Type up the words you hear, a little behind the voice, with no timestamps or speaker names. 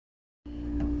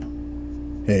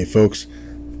Hey folks,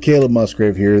 Caleb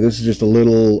Musgrave here. This is just a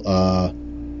little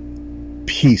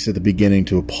piece at the beginning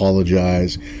to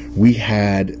apologize. We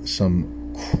had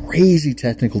some crazy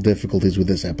technical difficulties with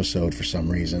this episode for some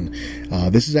reason.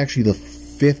 This is actually the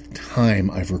fifth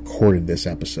time I've recorded this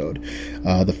episode.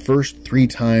 The first three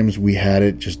times we had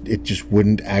it just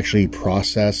wouldn't actually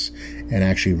process and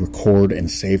actually record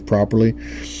and save properly.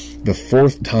 The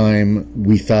fourth time,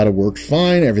 we thought it worked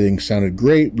fine. Everything sounded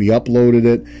great. We uploaded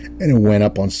it, and it went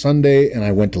up on Sunday, and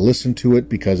I went to listen to it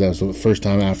because that was the first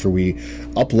time after we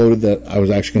uploaded that I was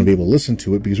actually going to be able to listen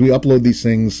to it, because we upload these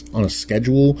things on a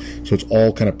schedule, so it's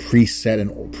all kind of preset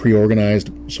and pre-organized,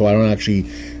 so I don't actually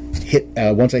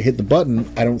once I hit the button,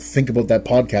 I don't think about that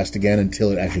podcast again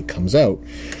until it actually comes out,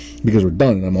 because we're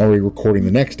done, and I'm already recording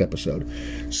the next episode.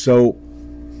 So,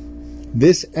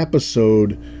 this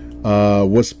episode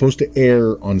was supposed to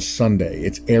air on Sunday.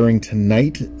 It's airing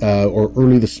tonight, or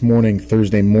early this morning,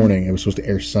 Thursday morning. It was supposed to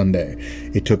air Sunday.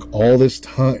 It took all this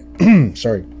time,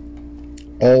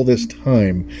 all this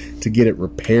time to get it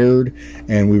repaired,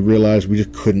 and we realized we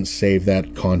just couldn't save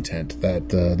that content,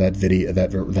 that video,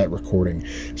 that recording.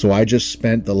 So I just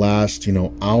spent the last,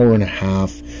 hour and a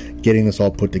half getting this all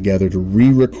put together to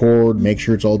re-record, make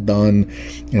sure it's all done.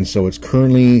 And so it's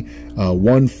currently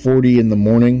 1:40 in the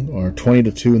morning, or 20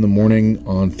 to 2 in the morning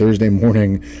on Thursday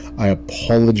morning. I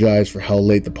apologize for how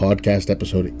late the podcast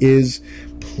episode is.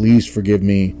 Please forgive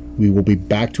me. We will be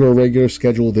back to our regular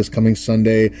schedule this coming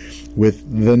Sunday with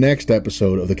the next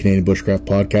episode of the Canadian Bushcraft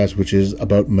Podcast, which is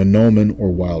about Monoman or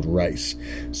wild rice.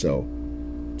 So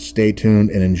stay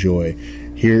tuned and enjoy.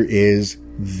 Here is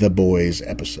the boys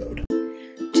episode.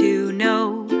 To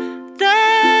know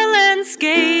the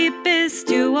landscape is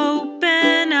to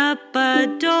open up a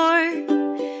door,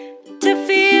 to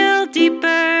feel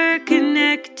deeper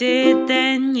connected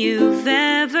than you've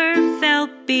ever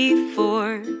felt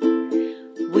before.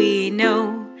 We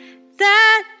know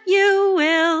that you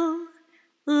will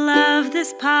love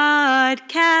this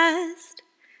podcast,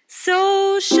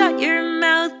 so shut your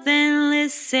mouth and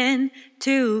listen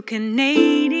to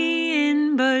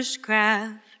Canadian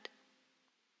Bushcraft.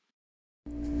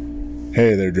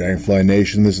 Hey there, Dragonfly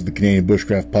Nation. This is the Canadian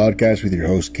Bushcraft Podcast with your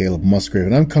host, Caleb Musgrave,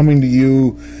 and I'm coming to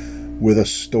you with a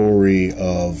story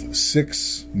of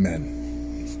 6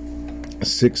 men,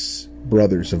 6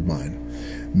 brothers of mine,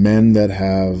 men that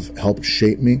have helped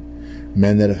shape me,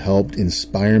 men that have helped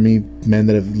inspire me, men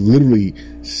that have literally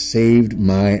saved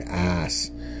my ass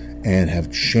and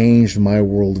have changed my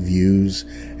worldviews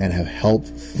and have helped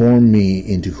form me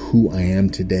into who I am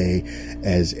today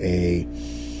as a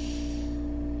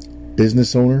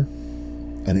business owner,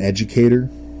 an educator,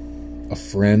 a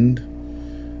friend,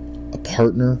 a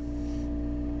partner.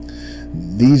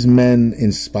 These men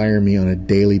inspire me on a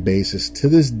daily basis to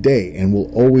this day and will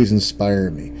always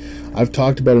inspire me. I've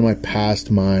talked about in my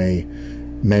past my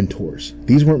mentors.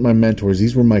 These weren't my mentors.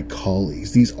 These were my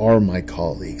colleagues. These are my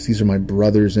colleagues. These are my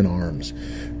brothers in arms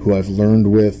who I've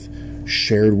learned with,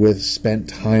 shared with, spent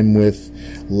time with,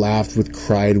 laughed with,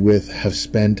 cried with, have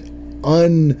spent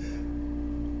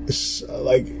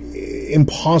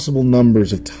impossible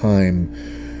numbers of time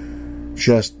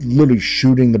just literally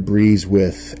shooting the breeze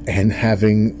with and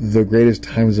having the greatest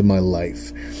times of my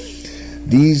life.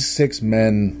 These 6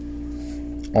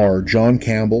 men are John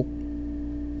Campbell,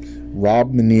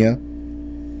 Rob Mania,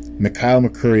 Mikhail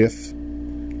Makurieff,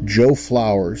 Joe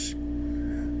Flowers,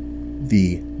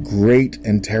 the great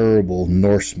and terrible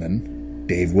Norseman,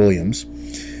 Dave Williams,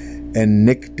 and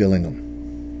Nick Dillingham.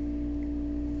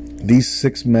 These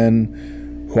 6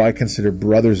 men, who I consider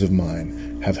brothers of mine,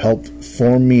 have helped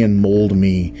form me and mold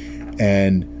me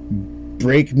and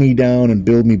break me down and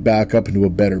build me back up into a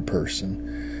better person.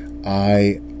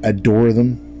 I adore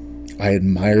them, I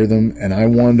admire them, and I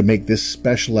wanted to make this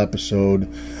special episode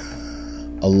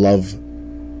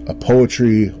a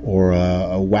poetry or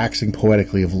a waxing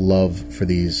poetically of love for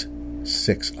these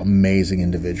 6 amazing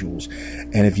individuals.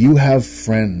 And if you have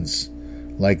friends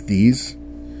like these,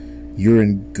 you're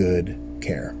in good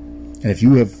care. And if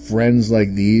you have friends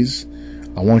like these,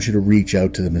 I want you to reach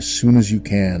out to them as soon as you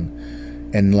can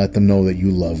and let them know that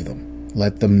you love them.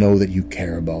 Let them know that you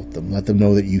care about them. Let them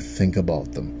know that you think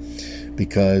about them.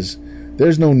 Because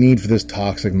there's no need for this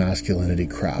toxic masculinity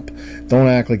crap. Don't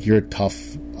act like you're a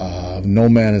tough, no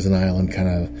man is an island kind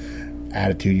of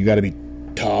attitude. You got to be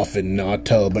tough and not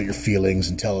tell about your feelings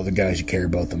and tell other guys you care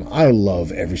about them. I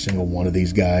love every single one of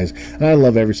these guys, and I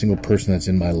love every single person that's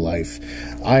in my life.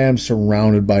 I am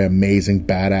surrounded by amazing,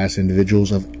 badass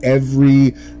individuals of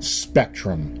every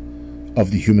spectrum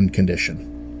of the human condition.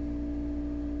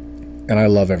 And I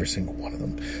love every single one of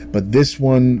them. But this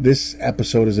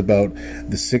episode is about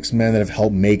the 6 men that have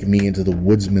helped make me into the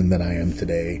woodsman that I am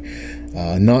today.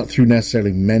 Not through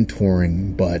necessarily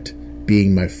mentoring, but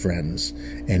being my friends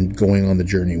and going on the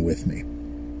journey with me.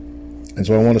 And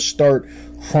so I want to start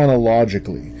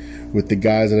chronologically with the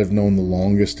guys that I've known the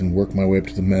longest and work my way up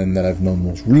to the men that I've known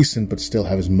most recent, but still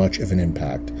have as much of an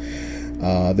impact.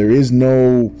 There is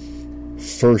no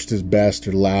first is best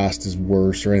or last is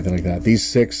worse or anything like that. These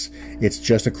 6, it's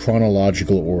just a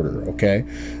chronological order, okay?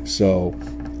 So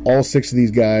all 6 of these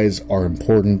guys are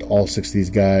important. All 6 of these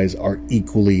guys are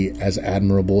equally as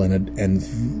admirable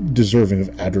and deserving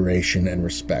of adoration and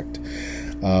respect.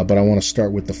 But I want to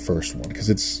start with the first one because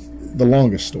it's the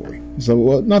longest story. So,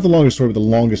 well, not the longest story, but the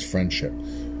longest friendship.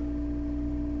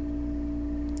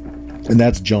 And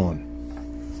that's John.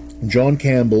 John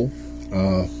Campbell,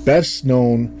 best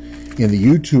known in the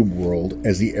YouTube world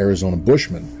as the Arizona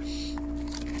Bushman.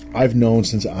 I've known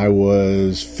since I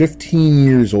was 15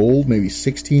 years old, maybe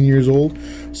 16 years old.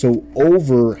 So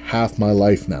over half my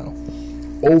life now.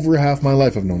 Over half my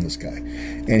life I've known this guy.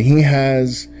 And he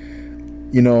has,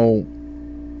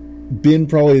 been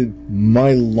probably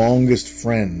my longest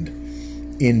friend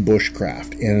in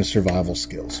bushcraft and survival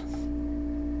skills.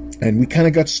 And we kind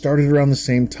of got started around the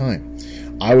same time.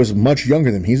 I was much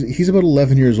younger than him. He's about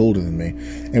 11 years older than me.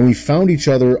 And we found each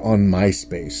other on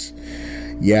MySpace.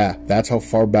 Yeah, that's how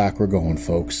far back we're going,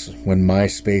 folks, when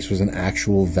MySpace was an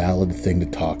actual valid thing to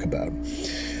talk about.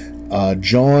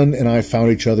 John and I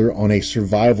found each other on a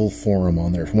survival forum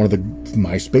on there, one of the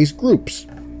MySpace groups.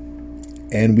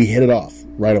 And we hit it off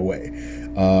right away.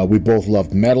 We both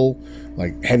loved metal,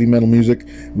 like heavy metal music.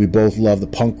 We both loved the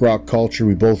punk rock culture.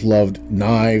 We both loved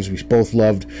knives. We both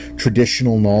loved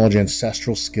traditional knowledge,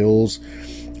 ancestral skills.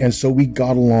 And so we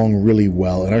got along really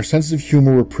well. And our senses of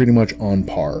humor were pretty much on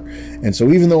par. And so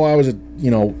even though I was a,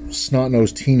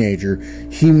 snot-nosed teenager,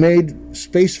 he made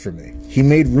space for me. He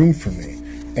made room for me.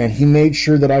 And he made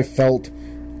sure that I felt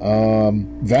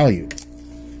valued.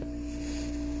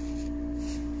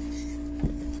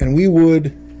 And we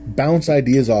would bounce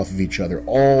ideas off of each other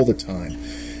all the time.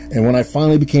 And when I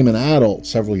finally became an adult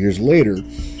several years later,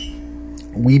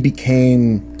 we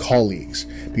became colleagues.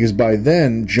 Because by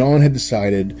then, John had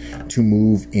decided to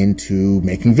move into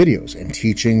making videos and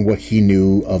teaching what he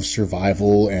knew of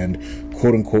survival and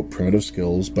quote-unquote primitive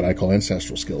skills, but I call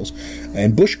ancestral skills,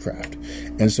 and bushcraft.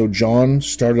 And so John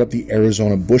started up the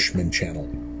Arizona Bushman channel.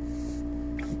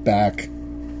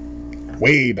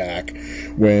 Way back,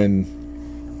 when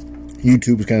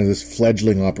YouTube was kind of this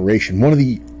fledgling operation. One of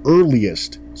the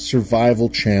earliest survival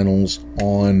channels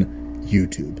on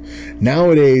YouTube.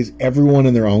 Nowadays, everyone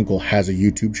and their uncle has a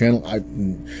YouTube channel.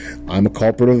 I'm a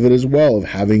culprit of it as well, of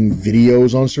having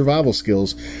videos on survival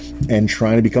skills and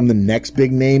trying to become the next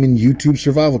big name in YouTube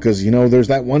survival. Because, there's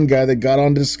that one guy that got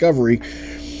on Discovery,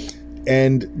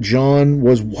 and John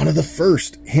was one of the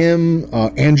first. Him,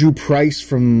 Andrew Price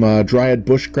from Dryad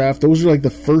Bushcraft, those are like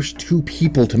the first 2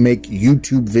 people to make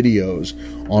YouTube videos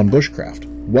on bushcraft.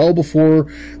 Well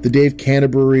before the Dave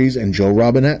Canterburys and Joe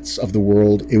Robinettes of the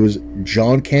world, it was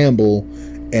John Campbell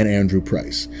and Andrew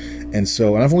Price. And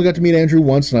I've only got to meet Andrew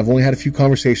once, and I've only had a few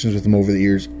conversations with him over the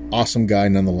years. Awesome guy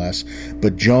nonetheless.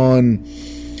 But John,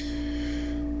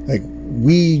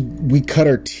 we cut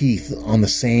our teeth on the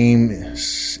same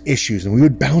issues, and we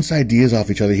would bounce ideas off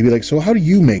each other. He'd be like, so how do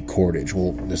you make cordage?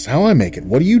 Well, this is how I make it.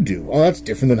 What do you do? Oh, that's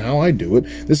different than how I do it.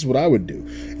 This is what I would do.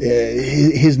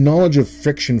 His knowledge of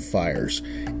friction fires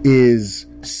is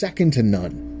second to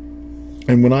none.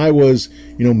 And when I was,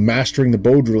 mastering the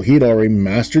bow drill, he'd already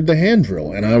mastered the hand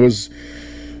drill, and I was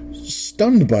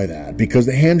stunned by that because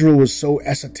the hand drill was so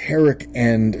esoteric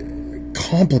and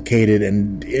complicated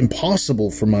and impossible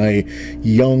for my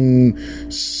young,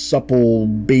 supple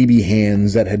baby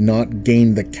hands that had not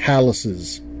gained the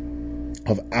calluses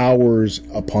of hours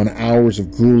upon hours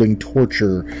of grueling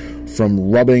torture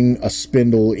from rubbing a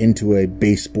spindle into a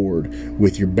baseboard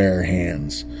with your bare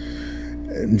hands.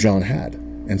 And John had.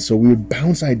 And so we would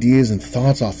bounce ideas and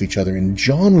thoughts off each other. And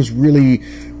John was really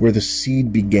where the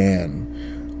seed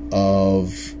began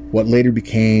of what later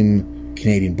became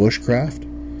Canadian bushcraft,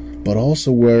 but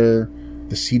also where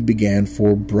the seed began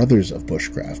for Brothers of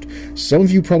Bushcraft. Some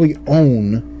of you probably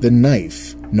own the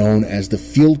knife known as the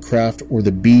Fieldcraft or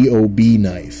the BOB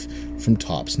knife from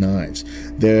Tops Knives.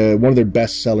 One of their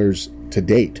best sellers to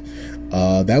date.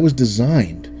 That was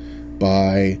designed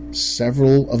by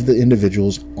several of the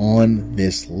individuals on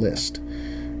this list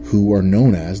who are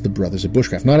known as the Brothers of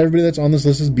Bushcraft. Not everybody that's on this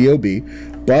list is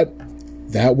BOB, but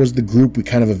that was the group we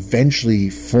kind of eventually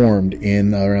formed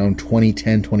in around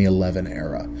 2010, 2011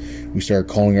 era, we started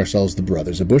calling ourselves the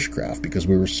Brothers of Bushcraft because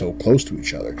we were so close to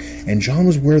each other. And John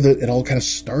was where it all kind of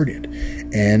started.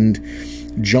 And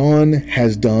John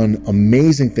has done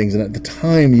amazing things. And at the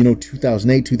time,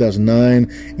 2008, 2009,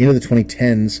 into the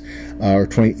 2010s,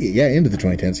 into the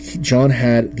 2010s, John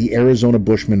had the Arizona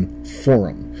Bushman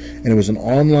Forum. And it was an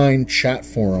online chat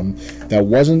forum that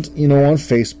wasn't, on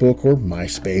Facebook or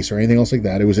MySpace or anything else like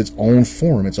that. It was its own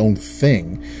forum, its own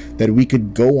thing that we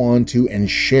could go on to and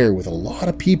share with a lot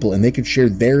of people, and they could share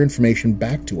their information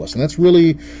back to us. And that's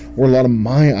really where a lot of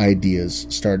my ideas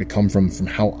started to come from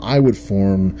how I would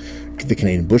form the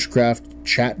Canadian Bushcraft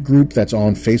chat group that's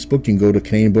on Facebook. You can go to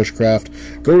Canadian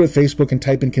Bushcraft, go to Facebook and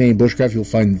type in Canadian Bushcraft. You'll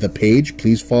find the page.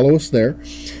 Please follow us there.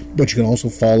 But you can also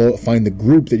find the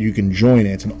group that you can join.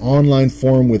 It's an online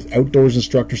forum with outdoors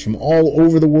instructors from all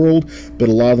over the world, but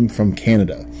a lot of them from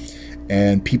Canada.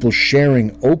 And people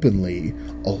sharing openly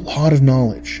a lot of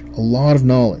knowledge.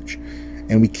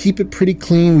 And we keep it pretty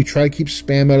clean. We try to keep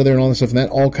spam out of there and all this stuff. And that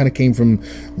all kind of came from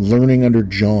learning under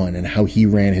John and how he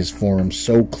ran his forum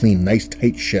so clean, nice,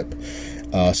 tight ship.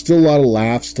 Still a lot of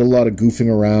laughs, still a lot of goofing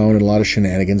around and a lot of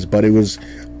shenanigans, but it was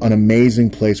an amazing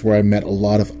place where I met a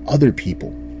lot of other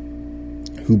people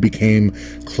who became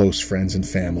close friends and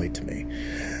family to me.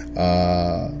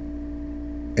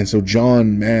 And so,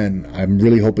 John, man, I'm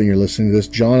really hoping you're listening to this.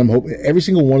 John, I'm hoping every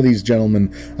single one of these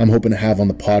gentlemen I'm hoping to have on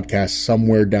the podcast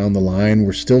somewhere down the line.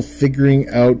 We're still figuring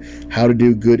out how to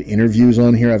do good interviews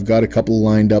on here. I've got a couple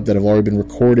lined up that have already been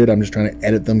recorded. I'm just trying to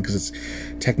edit them because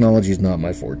technology is not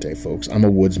my forte, folks. I'm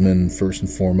a woodsman first and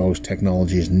foremost.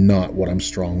 Technology is not what I'm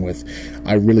strong with.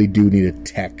 I really do need a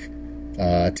technical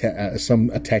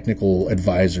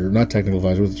advisor, not technical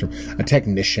advisor, what's the term? A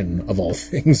technician of all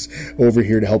things over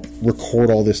here to help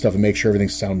record all this stuff and make sure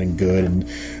everything's sounding good. And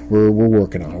we're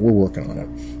working on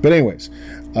it. But anyways,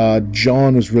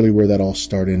 John was really where that all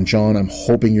started. And John, I'm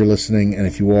hoping you're listening. And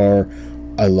if you are,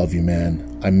 I love you,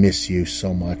 man. I miss you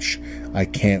so much. I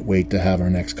can't wait to have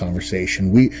our next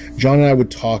conversation. John and I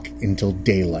would talk until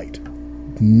daylight,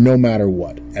 no matter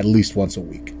what, at least once a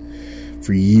week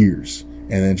for years.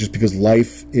 And then just because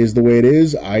life is the way it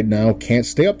is, I now can't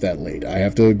stay up that late. I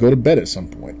have to go to bed at some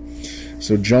point.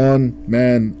 So, John,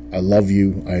 man, I love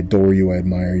you. I adore you. I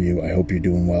admire you. I hope you're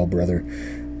doing well, brother.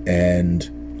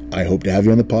 And I hope to have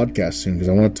you on the podcast soon because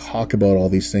I want to talk about all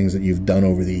these things that you've done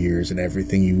over the years and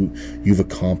everything you've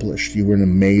accomplished. You were an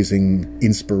amazing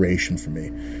inspiration for me.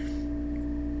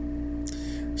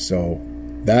 So,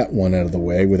 that one out of the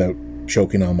way without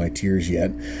choking on my tears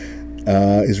yet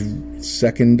is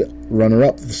second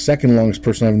runner-up, the second longest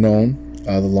person I've known,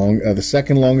 the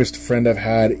second longest friend I've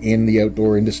had in the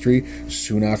outdoor industry,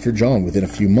 soon after John, within a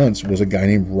few months, was a guy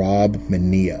named Robert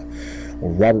Mania.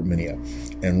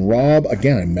 And Rob,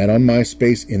 again, I met on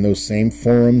MySpace in those same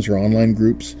forums or online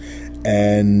groups,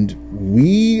 and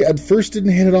we at first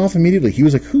didn't hit it off immediately. He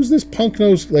was like, who's this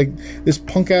this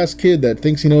punk-ass kid that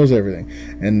thinks he knows everything?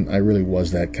 And I really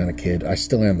was that kind of kid. I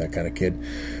still am that kind of kid.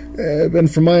 And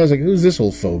for mine, I was like, who's this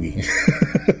old fogey?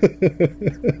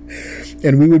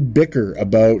 And we would bicker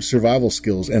about survival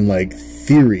skills and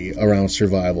theory around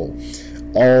survival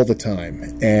all the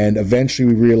time. And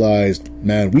eventually we realized,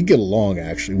 man, we get along,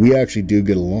 actually. We actually do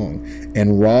get along.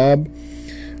 And Rob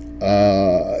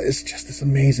is just this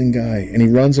amazing guy. And he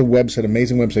runs a website,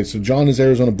 amazing website. So John is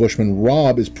Arizona Bushman.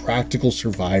 Rob is Practical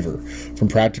Survivor from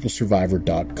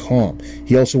practicalsurvivor.com.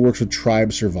 He also works with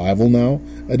Tribe Survival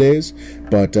nowadays.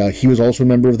 But he was also a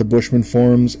member of the Bushman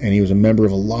forums, and he was a member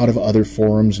of a lot of other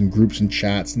forums and groups and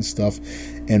chats and stuff.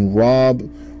 And Rob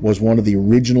was one of the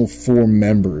original 4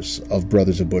 members of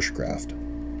Brothers of Bushcraft.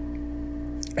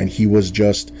 And he was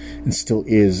just, and still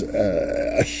is,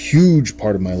 a huge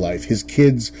part of my life. His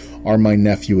kids are my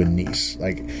nephew and niece.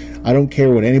 I don't care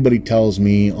what anybody tells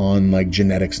me on,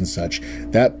 genetics and such.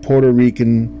 That Puerto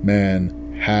Rican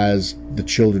man has the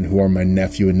children who are my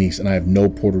nephew and niece, and I have no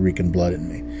Puerto Rican blood in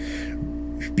me.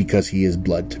 Because he is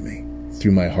blood to me,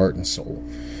 through my heart and soul.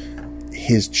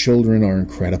 His children are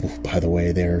incredible, by the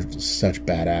way. They're such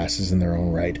badasses in their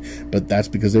own right. But that's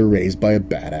because they're raised by a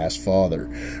badass father.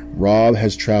 Rob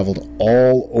has traveled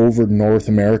all over North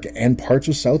America and parts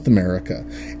of South America.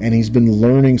 And he's been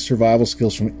learning survival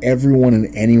skills from everyone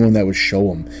and anyone that would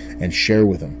show him and share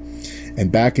with him.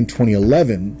 And back in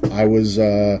 2011, I was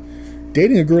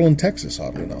dating a girl in Texas,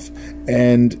 oddly enough.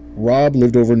 And Rob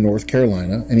lived over in North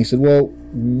Carolina. And he said, well,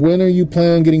 when are you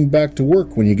planning on getting back to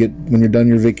work when you're done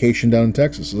your vacation down in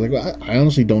Texas? I was like, well, I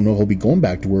honestly don't know if I'll be going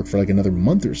back to work for another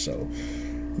month or so.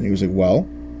 And he was like, well,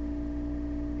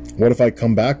 what if I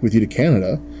come back with you to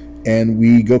Canada and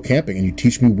we go camping and you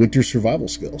teach me winter survival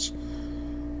skills?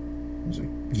 I was like,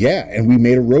 yeah, and we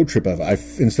made a road trip of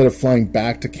it. Instead of flying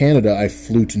back to Canada, I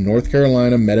flew to North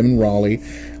Carolina, met him in Raleigh.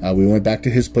 We went back to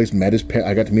his place,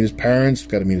 I got to meet his parents,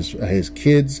 got to meet his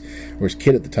kids, or his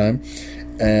kid at the time,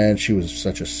 and she was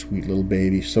such a sweet little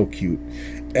baby, so cute.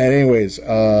 And anyways,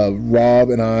 Rob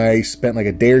and I spent like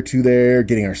a day or two there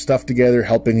getting our stuff together,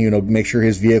 helping, make sure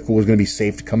his vehicle was going to be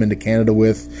safe to come into Canada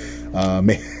with,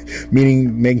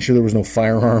 making sure there was no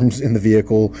firearms in the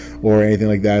vehicle or anything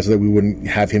like that, so that we wouldn't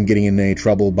have him getting in any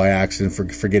trouble by accident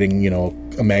for getting,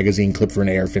 a magazine clip for an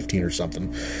AR-15 or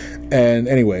something. And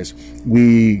anyways,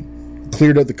 we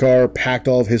cleared out the car, packed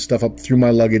all of his stuff up, threw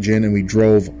my luggage in, and we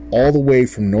drove all the way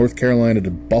from North Carolina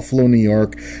to Buffalo, New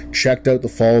York, checked out the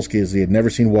falls because he had never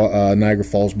seen Niagara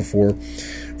Falls before.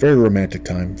 Very romantic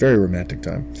time. Very romantic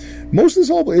time. Most of this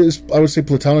all is, I would say,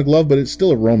 platonic love, but it's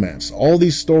still a romance. All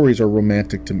these stories are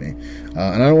romantic to me. And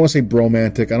I don't want to say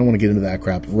bromantic. I don't want to get into that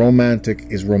crap. Romantic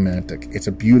is romantic. It's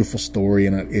a beautiful story,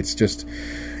 and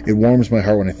it warms my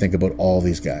heart when I think about all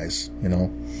these guys,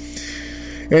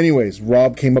 Anyways,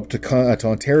 Rob came up to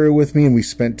Ontario with me, and we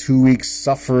spent 2 weeks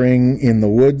suffering in the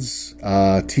woods,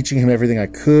 teaching him everything I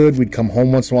could. We'd come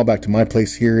home once in a while back to my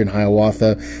place here in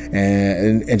Hiawatha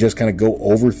and just kind of go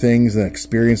over things and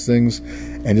experience things,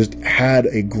 and just had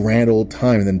a grand old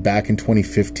time. And then back in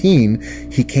 2015,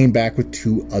 he came back with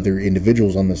 2 other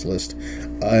individuals on this list,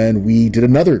 and we did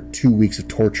another 2 weeks of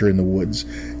torture in the woods.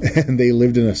 And they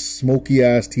lived in a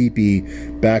smoky-ass teepee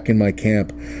back in my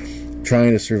camp,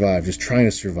 trying to survive.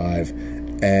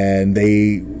 And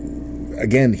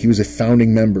he was a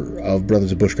founding member of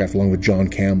Brothers of Bushcraft along with John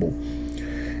Campbell.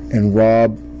 And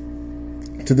Rob,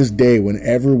 to this day,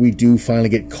 whenever we do finally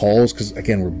get calls, because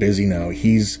again, we're busy now,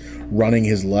 he's running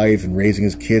his life and raising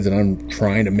his kids, and I'm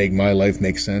trying to make my life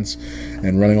make sense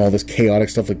and running all this chaotic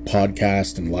stuff like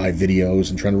podcasts and live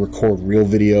videos and trying to record real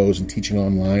videos and teaching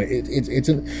online.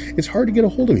 It's hard to get a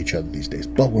hold of each other these days,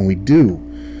 but when we do,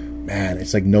 man,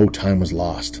 it's like no time was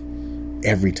lost.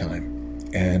 Every time.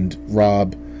 And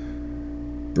Rob,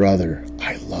 brother,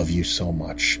 I love you so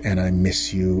much, and I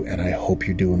miss you, and I hope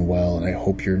you're doing well, and I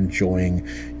hope you're enjoying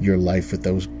your life with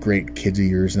those great kids of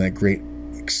yours and that great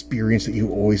experience that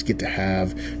you always get to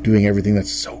have, doing everything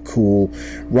that's so cool.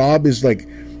 Rob is like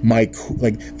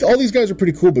all these guys are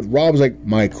pretty cool, but Rob's like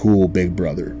my cool big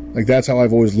brother. Like, that's how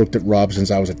I've always looked at Rob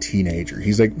since I was a teenager.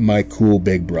 He's like my cool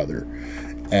big brother.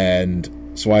 And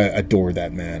so I adore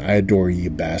that man. I adore you,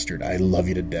 bastard. I love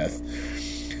you to death.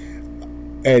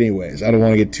 Anyways, I don't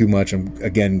want to get too much. I'm,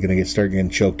 again, going to start getting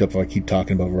choked up if I keep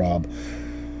talking about Rob.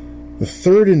 The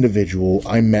third individual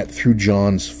I met through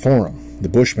John's forum, the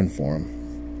Bushman forum.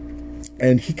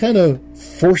 And he kind of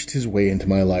forced his way into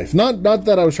my life. Not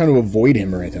that I was trying to avoid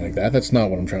him or anything like that. That's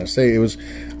not what I'm trying to say. It was,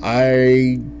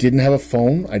 I didn't have a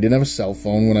phone. I didn't have a cell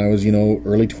phone when I was,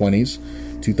 early 20s,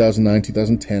 2009,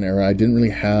 2010 era. I didn't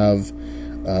really have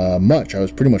much. I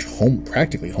was pretty much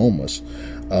practically homeless.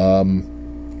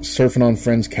 Surfing on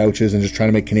friends' couches and just trying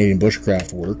to make Canadian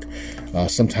bushcraft work.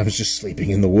 Sometimes just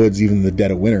sleeping in the woods, even in the dead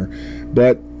of winter.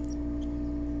 But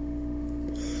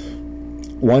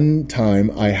one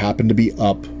time I happened to be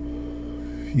up,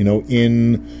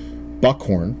 in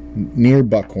Buckhorn, near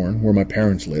Buckhorn, where my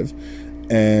parents live.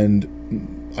 And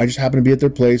I just happened to be at their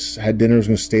place, had dinner, was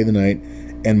going to stay the night.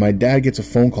 And my dad gets a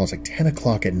phone call. It's like 10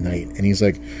 o'clock at night. And he's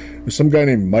like, there's some guy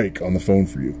named Mike on the phone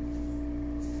for you.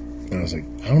 And I was like,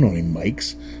 I don't know any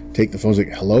Mikes. Take the phone. I was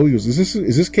like, hello? He goes, is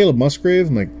this Caleb Musgrave?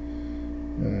 I'm like,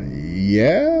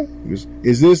 yeah. He goes,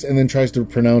 is this? And then tries to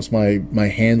pronounce my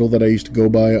handle that I used to go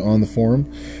by on the forum,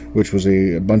 which was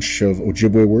a bunch of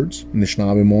Ojibwe words,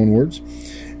 Anishinaabe words.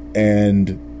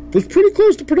 And was pretty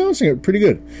close to pronouncing it pretty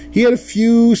good. He had a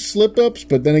few slip-ups,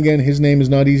 but then again, his name is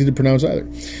not easy to pronounce either.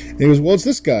 And he goes, well, it's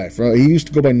this guy. He used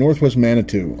to go by Northwest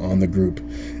Manitou on the group.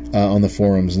 On the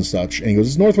forums and such, and he goes,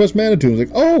 it's Northwest Manitou. I was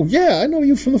like, oh yeah, I know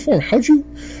you from the forum. How'd you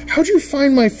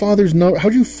find my father's number?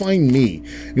 How'd you find me?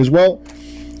 He goes, well,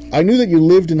 I knew that you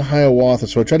lived in Hiawatha,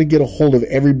 so I tried to get a hold of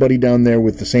everybody down there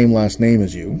with the same last name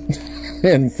as you.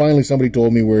 And finally somebody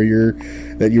told me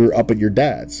that you're up at your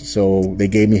dad's, so they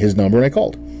gave me his number and I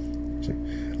called. I was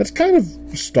like, that's kind of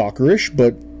stalkerish,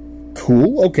 but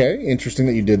cool. Okay, interesting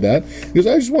that you did that. Because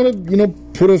I just want to,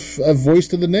 put a voice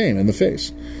to the name and the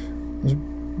face. I was like,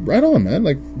 right on, man.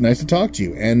 Like, nice to talk to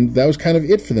you. And that was kind of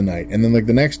it for the night. And then,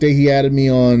 the next day he added me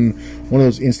on one of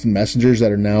those instant messengers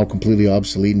that are now completely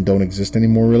obsolete and don't exist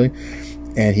anymore, really.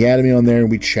 And he added me on there,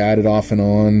 and we chatted off and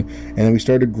on. And then we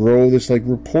started to grow this,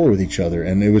 rapport with each other.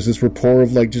 And it was this rapport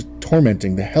of, just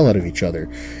tormenting the hell out of each other.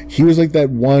 He was like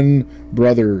that one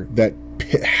brother that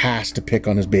has to pick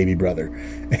on his baby brother.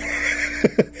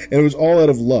 And it was all out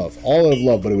of love,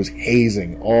 but it was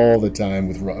hazing all the time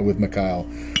with Mikhail.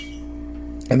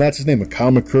 And that's his name,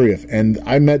 Mikhail Merkuriev. And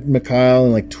I met Mikhail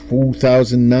in like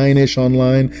 2009-ish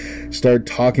online, started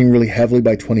talking really heavily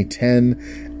by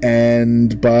 2010.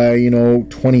 And by,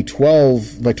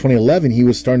 2012, by 2011, he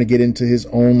was starting to get into his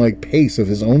own, like, pace of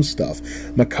his own stuff.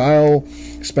 Mikhail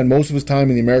spent most of his time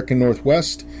in the American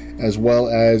Northwest, as well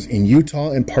as in Utah,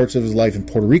 and parts of his life in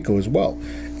Puerto Rico as well.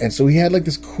 And so he had, like,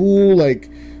 this cool, like,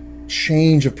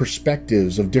 change of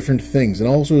perspectives of different things, and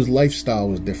also his lifestyle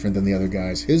was different than the other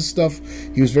guys. His stuff,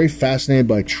 he was very fascinated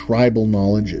by tribal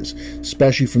knowledges,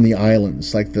 especially from the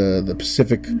islands, like the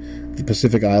Pacific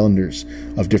Islanders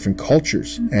of different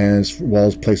cultures, as well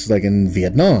as places like in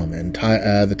Vietnam and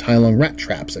the Tai Long rat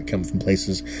traps that come from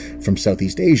places from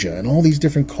Southeast Asia and all these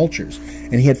different cultures.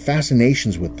 And he had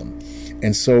fascinations with them.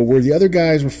 And so where the other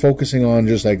guys were focusing on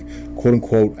just like, quote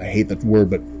unquote, I hate that word,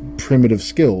 but primitive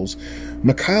skills,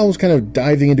 Mikhail was kind of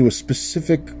diving into a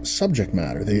specific subject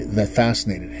matter that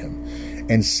fascinated him.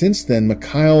 And since then,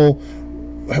 Mikhail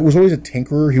was always a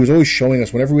tinkerer. He was always showing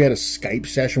us, whenever we had a Skype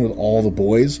session with all the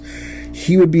boys,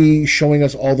 he would be showing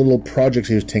us all the little projects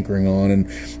he was tinkering on. And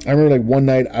I remember like one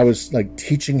night I was like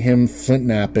teaching him flint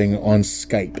knapping on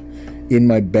Skype in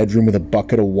my bedroom with a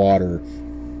bucket of water,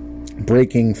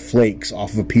 breaking flakes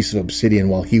off of a piece of obsidian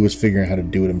while he was figuring out how to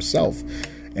do it himself.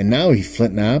 And now he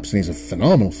flint knaps, and he's a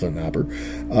phenomenal flint napper.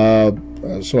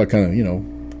 So I kind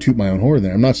of, toot my own horn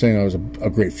there. I'm not saying I was a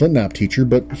great flint knap teacher,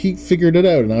 but he figured it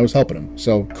out, and I was helping him.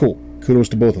 So cool. Kudos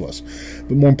to both of us.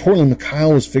 But more importantly,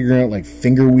 Mikhail was figuring out like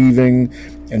finger weaving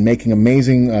and making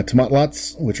amazing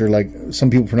tomatlats, which are like, some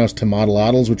people pronounce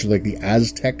tomatlatls, which are like the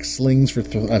Aztec slings for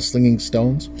slinging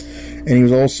stones. And he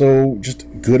was also just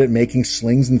good at making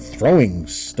slings and throwing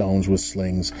stones with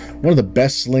slings. One of the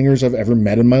best slingers I've ever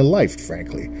met in my life,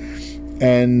 frankly.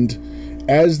 And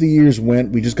as the years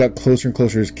went, we just got closer and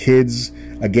closer as kids.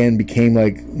 Again, became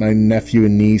like my nephew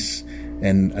and niece,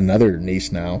 and another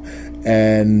niece now.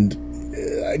 And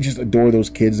I just adore those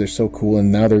kids. They're so cool.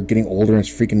 And now they're getting older, and it's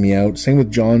freaking me out. Same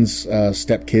with John's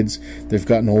stepkids. They've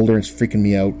gotten older, and it's freaking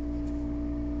me out.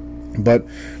 But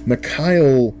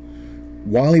Mikhail,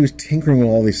 while he was tinkering with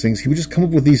all these things, he would just come up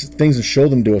with these things and show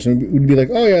them to us. And we'd be like,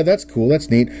 oh yeah, that's cool, that's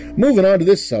neat. Moving on to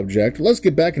this subject, let's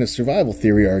get back into survival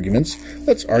theory arguments.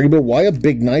 Let's argue about why a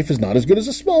big knife is not as good as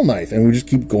a small knife. And we just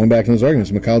keep going back in those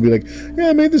arguments. Mikhail would be like, yeah,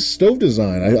 I made this stove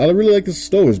design. I really like this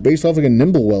stove. It's based off like a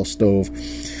Nimblewell stove.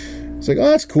 It's like,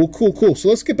 oh, that's cool. So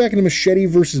let's get back into machete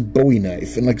versus Bowie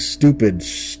knife and like stupid,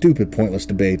 pointless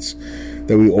debates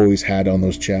that we always had on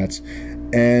those chats.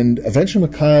 And eventually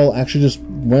Mikhail actually just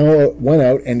went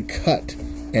out and cut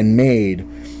and made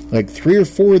like 3 or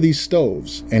 4 of these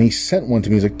stoves. And he sent one to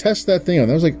me. He's like, test that thing out.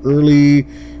 That was like early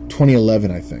 2011,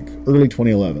 I think. Early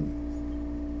 2011.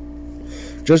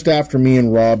 Just after me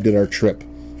and Rob did our trip.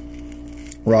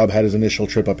 Rob had his initial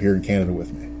trip up here in Canada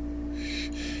with me.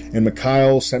 And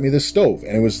Mikhail sent me this stove.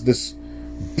 And it was this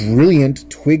brilliant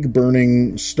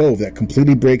twig-burning stove that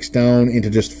completely breaks down into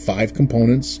just 5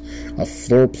 components, a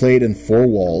floor plate and 4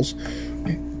 walls,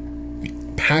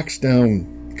 packs down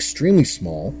extremely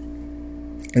small,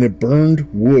 and it burned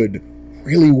wood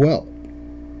really well.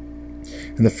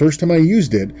 And the first time I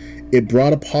used it, it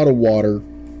brought a pot of water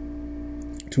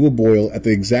to a boil at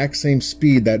the exact same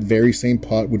speed that very same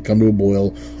pot would come to a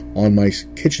boil on my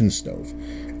kitchen stove.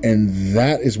 And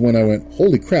that is when I went,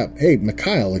 holy crap, hey,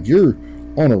 Mikhail, like, you're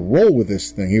on a roll with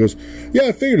this thing. He goes, yeah,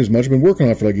 I figured as much. I've been working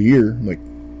on it for like a year. I'm like,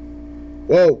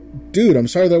 well, dude, I'm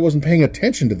sorry that I wasn't paying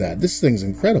attention to that. This thing's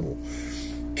incredible.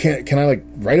 Can I like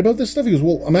write about this stuff? He goes,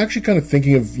 well, I'm actually kind of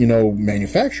thinking of,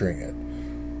 manufacturing it.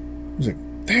 I was like,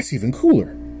 that's even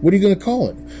cooler. What are you going to call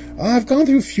it? I've gone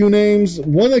through a few names.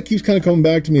 One that keeps kind of coming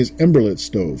back to me is Emberlit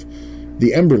stove.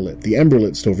 The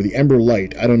Emberlit stove, or the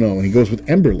Emberlight. I don't know. And he goes with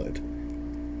Emberlit.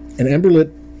 And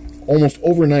Emberlit almost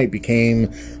overnight became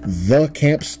the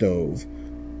camp stove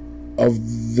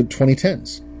of the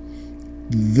 2010s.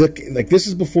 This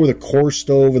is before the core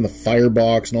stove and the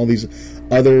firebox and all these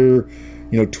other,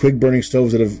 twig burning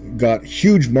stoves that have got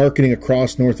huge marketing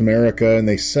across North America, and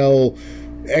they sell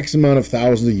X amount of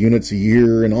thousands of units a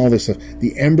year and all this stuff.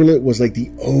 The Emberlit was like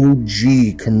the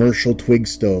OG commercial twig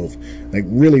stove. Like,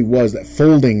 really was that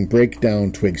folding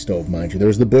breakdown twig stove, mind you. There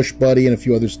was the Bush Buddy and a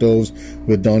few other stoves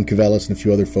with Don Cavellis and a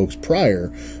few other folks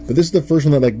prior. But this is the first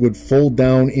one that would fold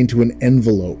down into an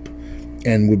envelope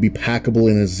and would be packable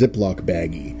in a Ziploc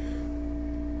baggie.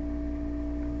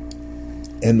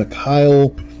 And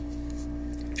Mikhail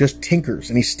just tinkers,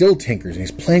 and he still tinkers, and he's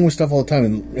playing with stuff all the time.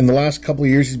 And in the last couple of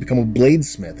years, he's become a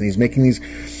bladesmith, and he's making these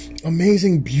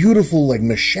amazing, beautiful, like,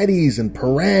 machetes and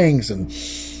parangs and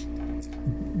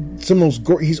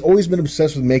he's always been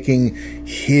obsessed with making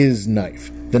his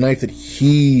knife, the knife that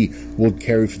he will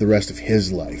carry for the rest of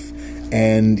his life.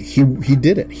 And he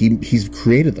did it. He's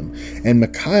created them. And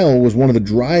Mikhail was one of the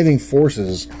driving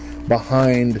forces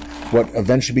behind what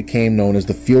eventually became known as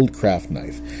the Fieldcraft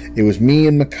knife. It was me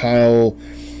and Mikhail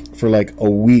for like a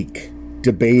week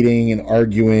debating and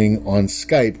arguing on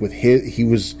Skype with he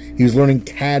was learning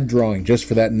CAD drawing just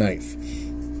for that knife.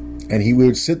 And we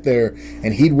would sit there,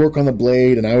 and he'd work on the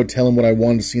blade, and I would tell him what I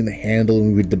wanted to see in the handle, and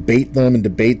we would debate them.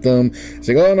 It's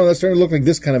like, oh, no, that's starting to look like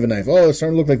this kind of a knife. Oh, it's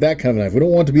starting to look like that kind of a knife. We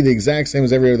don't want it to be the exact same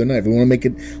as every other knife. We want to make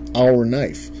it our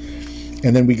knife.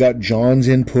 And then we got John's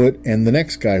input, and the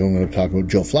next guy who I'm going to talk about,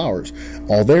 Joe Flowers,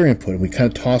 all their input. And we kind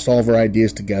of tossed all of our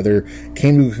ideas together,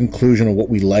 came to a conclusion of what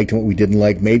we liked and what we didn't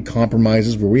like, made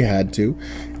compromises where we had to,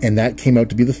 and that came out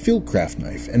to be the Fieldcraft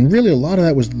knife. And really, a lot of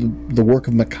that was the work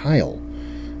of Mikhail.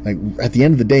 Like, at the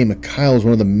end of the day, Mikhail is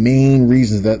one of the main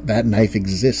reasons that knife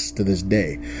exists to this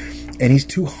day. And he's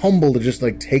too humble to just,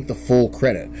 like, take the full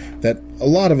credit that a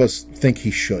lot of us think he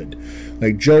should.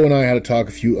 Like, Joe and I had a talk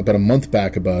about a month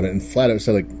back about it, and flat out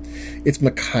said, like, it's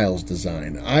Mikhail's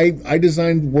design. I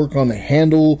designed work on the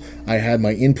handle, I had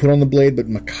my input on the blade, but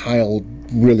Mikhail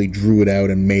really drew it out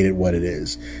and made it what it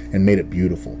is, and made it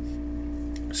beautiful.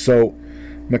 So,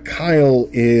 Mikhail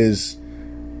is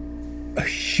a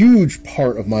huge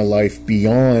part of my life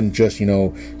beyond just,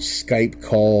 Skype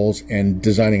calls and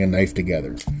designing a knife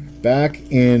together. Back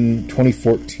in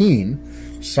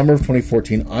 2014, summer of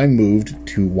 2014, I moved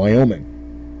to Wyoming.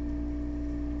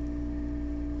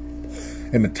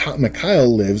 And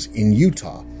Mikhail lives in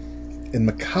Utah. And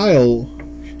Mikhail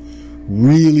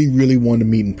really, really wanted to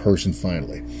meet in person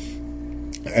finally.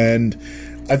 And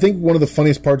I think one of the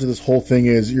funniest parts of this whole thing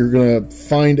is you're going to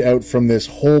find out from this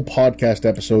whole podcast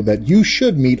episode that you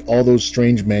should meet all those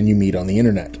strange men you meet on the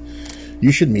internet.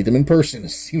 You should meet them in person. It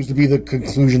seems to be the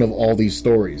conclusion of all these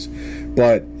stories.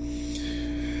 But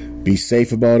be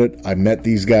safe about it. I met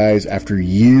these guys after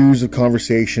years of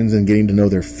conversations and getting to know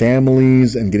their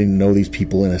families and getting to know these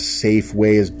people in a safe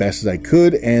way as best as I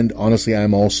could. And honestly,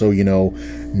 I'm also,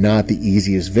 not the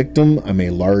easiest victim. I'm a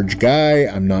large guy.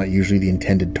 I'm not usually the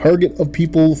intended target of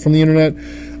people from the internet.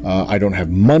 I don't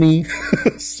have money.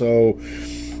 So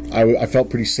I felt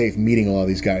pretty safe meeting a lot of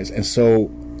these guys. And so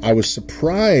I was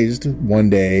surprised one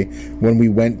day when we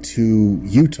went to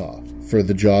Utah for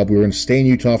the job. We were going to stay in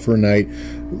Utah for a night,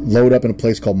 load up in a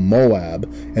place called Moab,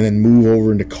 and then move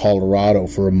over into Colorado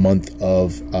for a month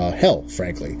of hell,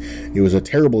 frankly. It was a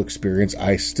terrible experience.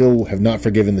 I still have not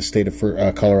forgiven the state of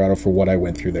Colorado for what I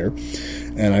went through there,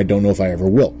 and I don't know if I ever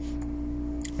will.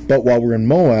 But while we're in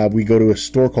Moab, we go to a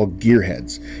store called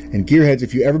Gearheads. And Gearheads,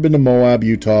 if you've ever been to Moab,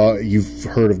 Utah, you've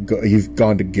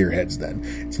gone to Gearheads then.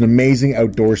 It's an amazing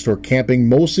outdoor store, camping,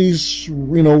 mostly,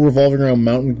 revolving around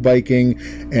mountain biking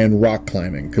and rock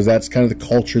climbing, because that's kind of the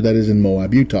culture that is in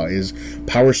Moab, Utah, is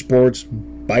power sports,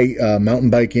 mountain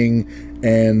biking,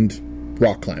 and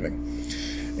rock climbing.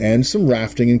 And some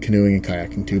rafting and canoeing and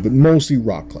kayaking too, but mostly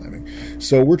rock climbing.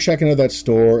 So we're checking out that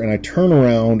store, and I turn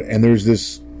around, and there's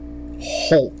this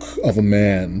hulk of a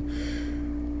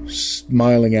man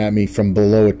smiling at me from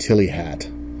below a Tilly hat.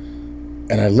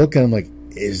 And I look at him like,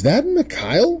 is that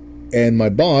Mikhail? And my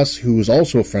boss, who was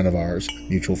also a friend of ours,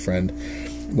 mutual friend,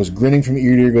 was grinning from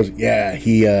ear to ear, goes, yeah,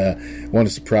 he wanted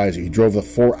to surprise you. He drove the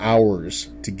 4 hours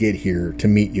to get here to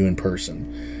meet you in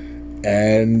person.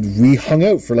 And we hung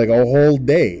out for like a whole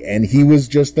day, and he was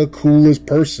just the coolest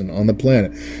person on the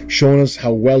planet, showing us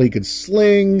how well he could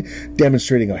sling,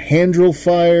 demonstrating a hand drill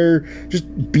fire,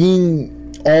 just being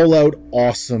all out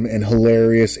awesome and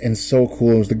hilarious and so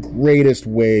cool. It was the greatest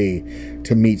way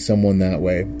to meet someone that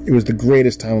way. It was the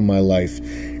greatest time of my life.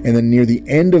 And then near the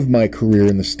end of my career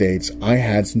in the States, I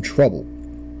had some trouble.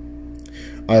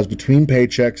 I was between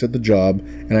paychecks at the job,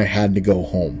 and I had to go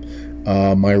home.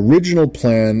 My original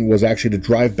plan was actually to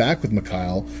drive back with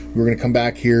Mikhail. We were going to come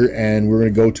back here, and we were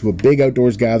going to go to a big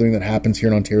outdoors gathering that happens here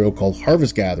in Ontario called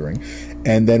Harvest Gathering,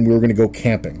 and then we were going to go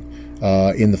camping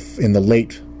in the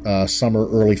late summer,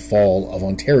 early fall of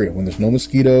Ontario, when there's no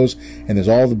mosquitoes and there's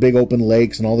all the big open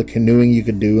lakes and all the canoeing you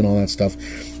could do and all that stuff.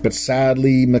 But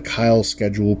sadly, Mikhail's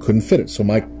schedule couldn't fit it. So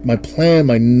my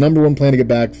number one plan to get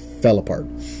back fell apart.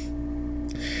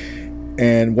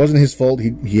 And it wasn't his fault.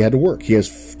 He had to work. He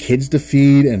has kids to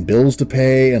feed and bills to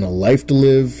pay and a life to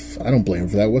live. I don't blame him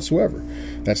for that whatsoever.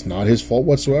 That's not his fault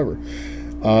whatsoever.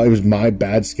 It was my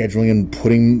bad scheduling and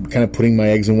putting my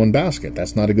eggs in one basket.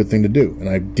 That's not a good thing to do. And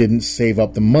I didn't save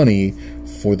up the money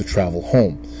for the travel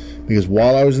home. Because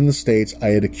while I was in the States, I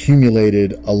had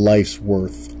accumulated a life's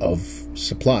worth of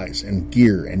supplies and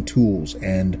gear and tools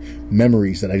and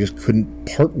memories that I just couldn't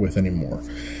part with anymore.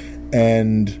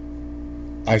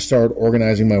 And I started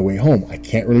organizing my way home. I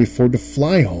can't really afford to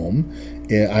fly home.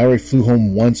 I already flew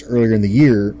home once earlier in the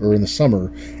year, or in the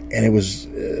summer, and it was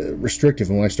restrictive.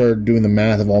 And when I started doing the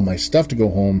math of all my stuff to go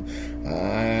home,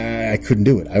 I couldn't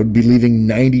do it. I would be leaving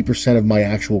 90% of my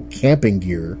actual camping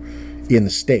gear in the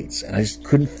States. And I just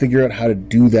couldn't figure out how to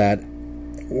do that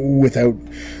without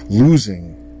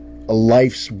losing a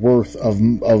life's worth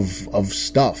of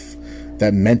stuff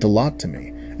that meant a lot to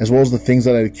me, as well as the things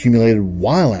that I'd accumulated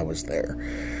while I was there.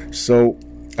 So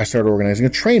I started organizing a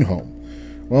train home.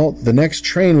 Well, the next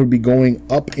train would be going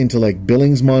up into like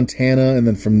Billings, Montana, and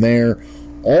then from there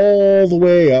all the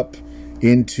way up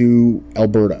into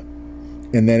Alberta.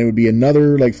 And then it would be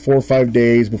another like 4 or 5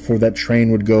 days before that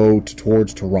train would go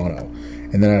towards Toronto.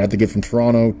 And then I'd have to get from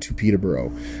Toronto to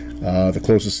Peterborough, the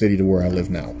closest city to where I live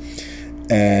now.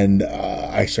 And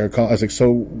I started calling, I was like,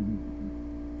 so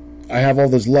I have all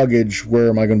this luggage. Where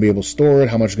am I going to be able to store it?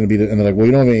 How much is it going to be? And they're like, well,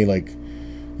 you don't have any, like,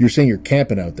 you're saying you're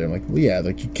camping out there. I'm like, well, yeah,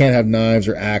 like, you can't have knives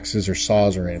or axes or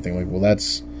saws or anything. I'm like, well,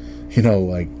 that's,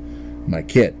 like, my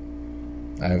kit.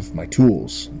 I have my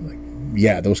tools. I'm like,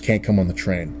 yeah, those can't come on the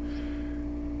train.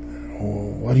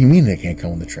 Oh, what do you mean they can't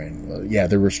come on the train? Well, yeah,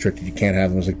 they're restricted. You can't have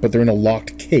them. I was like, but they're in a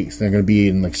locked case. They're going to be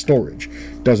in, like, storage.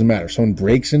 Doesn't matter. Someone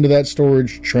breaks into that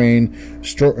storage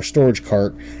storage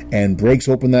cart and breaks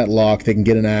open that lock, they can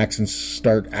get an axe and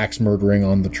start axe murdering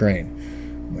on the train.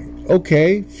 I'm like,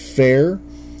 okay, fair.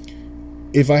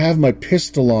 If I have my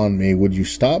pistol on me, would you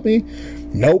stop me?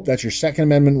 Nope, that's your Second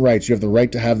Amendment rights. You have the right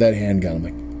to have that handgun. I'm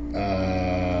like,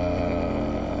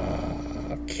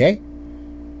 okay,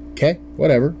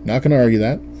 whatever. Not going to argue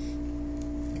that.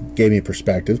 Gave me a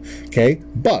perspective. Okay,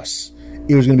 bus.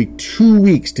 It was going to be 2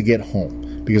 weeks to get home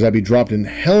because I'd be dropped in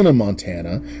Helena,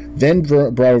 Montana, then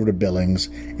brought over to Billings,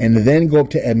 and then go up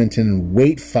to Edmonton and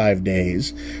wait 5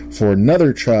 days for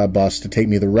another bus to take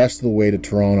me the rest of the way to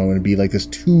Toronto, and it'd be like this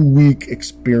 2-week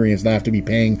experience, and I have to be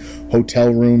paying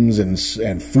hotel rooms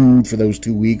and food for those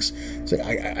 2 weeks. It's like,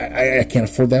 I can't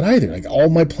afford that either. Like, all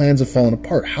my plans have fallen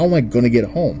apart. How am I going to get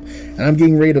home? And I'm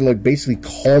getting ready to, like, basically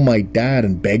call my dad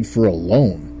and beg for a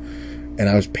loan. And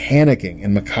I was panicking,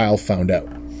 and Mikhail found out.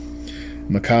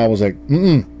 Mikhail was like,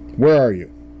 where are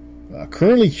you?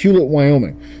 Currently Hewlett,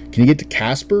 Wyoming. Can you get to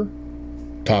Casper?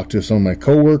 Talk to some of my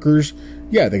coworkers.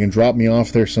 Yeah, they can drop me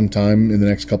off there sometime in the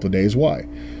next couple of days. Why?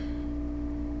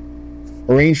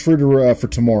 Arrange for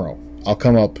tomorrow. I'll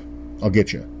come up. I'll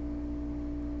get you.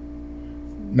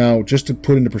 Now, just to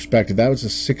put into perspective, that was a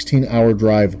 16-hour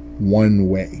drive one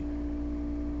way.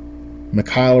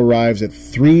 Mikhail arrives at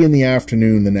 3 in the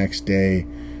afternoon the next day,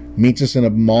 meets us in a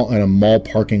mall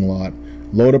parking lot,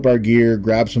 load up our gear,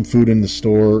 grab some food in the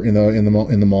store in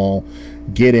the mall,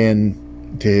 get in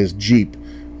to his Jeep,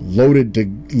 loaded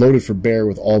for bear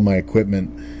with all my equipment,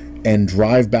 and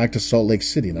drive back to Salt Lake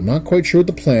City. And I'm not quite sure what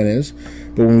the plan is,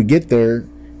 but when we get there,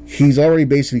 he's already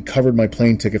basically covered my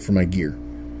plane ticket for my gear.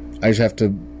 I just have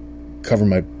to cover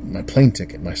my plane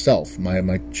ticket myself,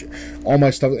 all my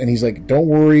stuff. And he's like, don't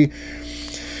worry,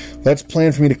 let's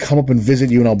plan for me to come up and visit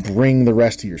you, and I'll bring the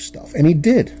rest of your stuff. And he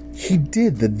did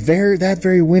that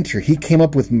very winter. He came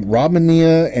up with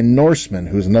Romania and Norseman,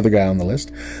 who's another guy on the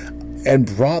list, and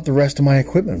brought the rest of my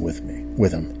equipment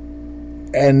with him,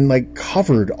 and like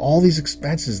covered all these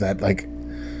expenses that like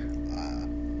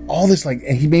all this, like,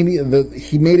 and he made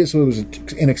it so it was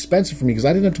inexpensive for me because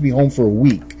I didn't have to be home for a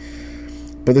week.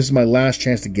 But this is my last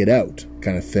chance to get out,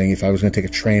 kind of thing, if I was going to take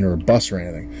a train or a bus or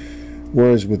anything.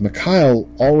 Whereas with Mikhail,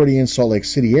 already in Salt Lake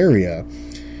City area,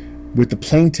 with the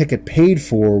plane ticket paid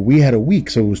for, we had a week,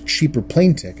 so it was cheaper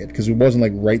plane ticket, because it wasn't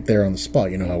like right there on the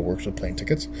spot. You know how it works with plane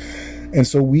tickets. And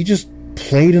so we just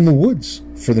played in the woods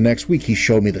for the next week. He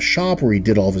showed me the shop where he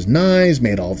did all of his knives,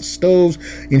 made all the stoves,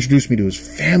 introduced me to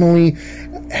his family,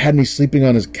 had me sleeping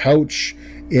on his couch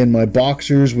in my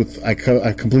boxers with, I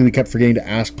completely kept forgetting to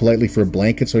ask politely for a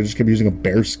blanket, so I just kept using a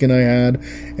bear skin I had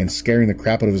and scaring the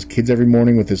crap out of his kids every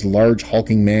morning with this large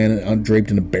hulking man draped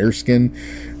in a bear skin.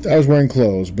 I was wearing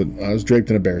clothes, but I was draped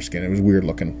in a bear skin. It was weird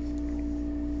looking.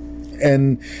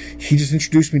 And he just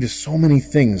introduced me to so many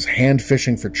things. Hand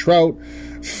fishing for trout,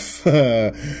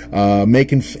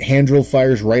 making hand drill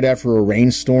fires right after a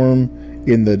rainstorm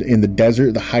in the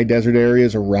desert, the high desert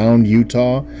areas around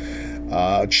Utah.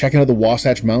 Checking out the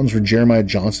Wasatch Mountains where Jeremiah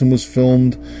Johnson was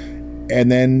filmed. And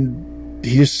then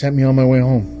he just sent me on my way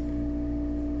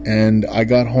home. And I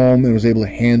got home and was able to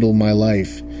handle my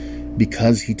life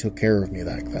because he took care of me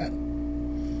like that.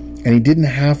 And he didn't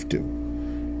have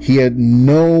to. He had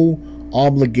no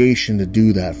obligation to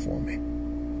do that for me.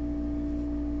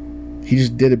 He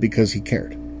just did it because he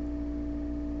cared.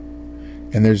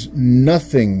 And there's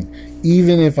nothing,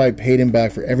 even if I paid him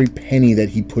back for every penny that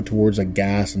he put towards like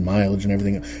gas and mileage and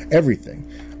everything,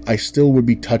 I still would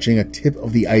be touching a tip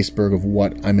of the iceberg of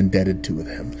what I'm indebted to with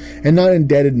him. And not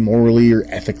indebted morally or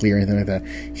ethically or anything like that.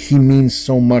 He means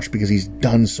so much because he's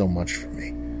done so much for me.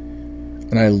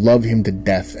 And I love him to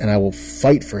death, and I will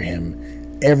fight for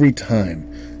him every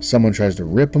time someone tries to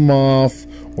rip him off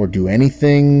or do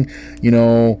anything,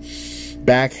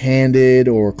 backhanded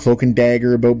or cloak and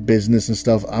dagger about business and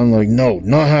stuff. I'm like, no,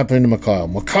 not happening to Mikhail.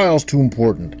 Mikhail's too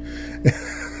important.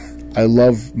 I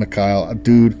love Mikhail.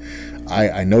 Dude,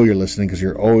 I know you're listening because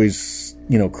you're always,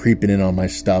 creeping in on my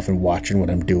stuff and watching what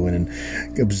I'm doing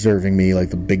and observing me like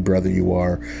the big brother you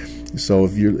are. So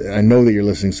I know that you're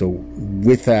listening. So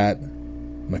with that,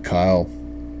 Mikhail,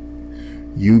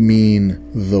 you mean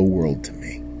the world to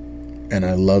me. And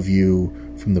I love you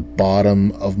from the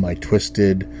bottom of my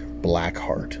twisted black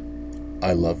heart.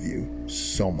 I love you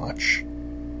so much.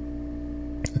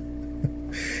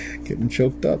 Getting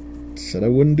choked up. Said I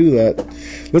wouldn't do that.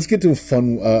 Let's get to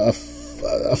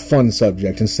a fun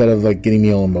subject instead of like getting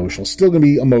me all emotional. Still gonna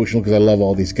be emotional because I love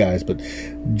all these guys, but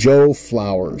Joe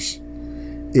Flowers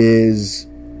is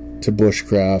to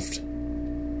bushcraft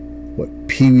what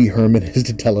Pee Wee Herman is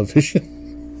to television.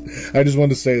 I just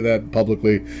wanted to say that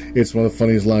publicly. It's one of the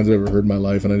funniest lines I've ever heard in my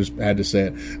life, and I just had to say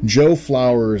it. Joe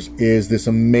Flowers is this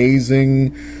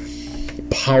amazing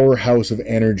powerhouse of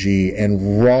energy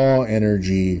and raw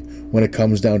energy when it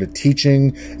comes down to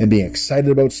teaching and being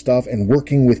excited about stuff and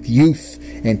working with youth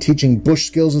and teaching bush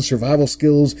skills and survival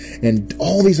skills and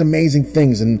all these amazing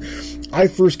things. And I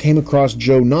first came across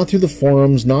Joe not through the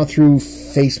forums, not through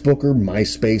Facebook or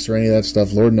MySpace or any of that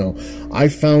stuff. Lord, no. I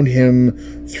found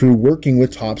him through working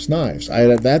with Tops Knives. I had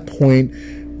at that point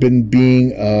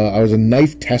been I was a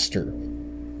knife tester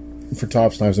for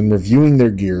Tops Knives and reviewing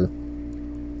their gear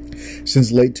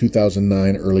since late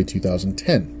 2009, early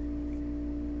 2010.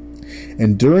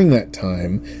 And during that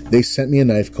time, they sent me a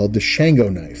knife called the Shango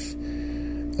knife,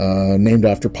 named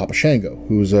after Papa Shango,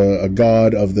 who's a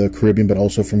god of the Caribbean, but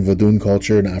also from Vadun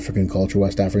culture and African culture,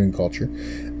 West African culture.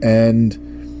 And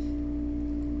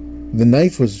the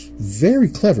knife was very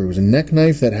clever. It was a neck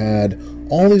knife that had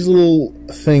all these little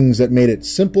things that made it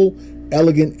simple,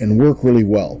 elegant, and work really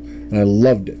well. And I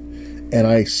loved it. And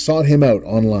I sought him out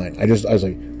online. I was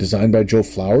like, designed by Joe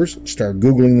Flowers, started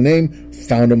Googling the name,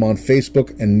 found him on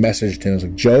Facebook, and messaged him. I was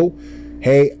like, Joe,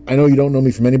 hey, I know you don't know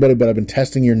me from anybody, but I've been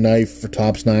testing your knife for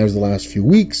Tops Knives the last few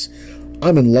weeks.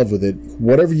 I'm in love with it.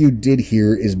 Whatever you did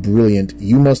here is brilliant.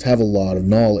 You must have a lot of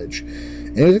knowledge.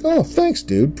 And he was like, oh, thanks,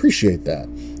 dude. Appreciate that.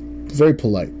 Very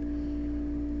polite.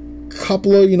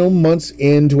 Couple of, months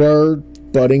into our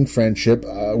budding friendship,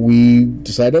 we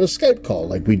decided to have a Skype call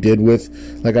like I did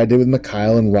with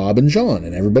Mikhail and Rob and John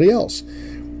and everybody else.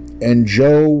 And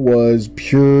Joe was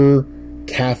pure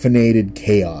caffeinated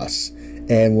chaos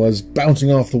and was bouncing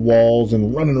off the walls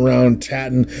and running around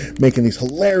chatting, making these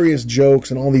hilarious jokes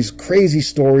and all these crazy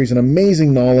stories and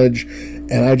amazing knowledge.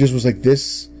 And I just was like,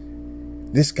 this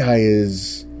guy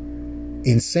is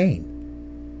insane.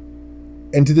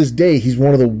 And to this day, he's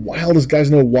one of the wildest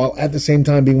guys I know, while at the same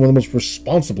time being one of the most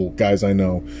responsible guys I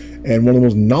know and one of the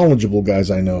most knowledgeable guys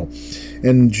I know.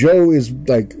 And Joe is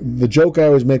like, the joke I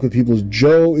always make with people is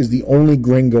Joe is the only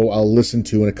gringo I'll listen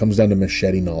to when it comes down to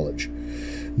machete knowledge.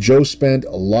 Joe spent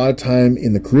a lot of time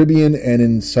in the Caribbean and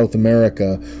in South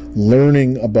America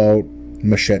learning about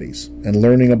machetes and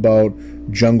learning about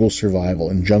jungle survival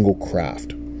and jungle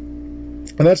craft.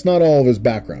 And that's not all of his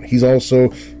background. He's also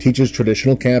teaches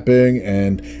traditional camping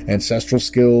and ancestral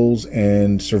skills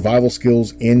and survival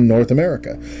skills in North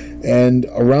America. And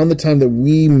around the time that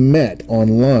we met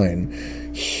online,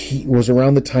 it was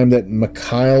around the time that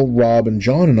Mikhail, Rob, and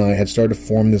John and I had started to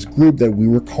form this group that we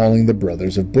were calling the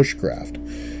Brothers of Bushcraft.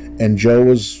 And Joe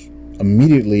was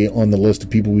immediately on the list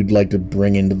of people we'd like to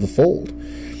bring into the fold.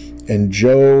 And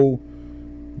Joe,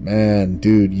 man,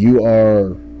 dude, you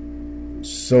are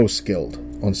so skilled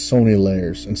on so many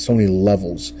layers and so many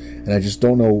levels, and I just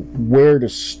don't know where to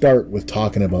start with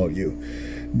talking about you.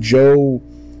 Joe,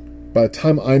 by the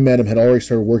time I met him, had already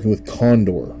started working with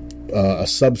Condor, a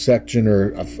subsection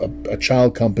or a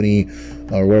child company,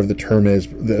 or whatever the term is.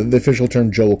 The official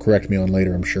term Joe will correct me on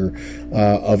later, I'm sure,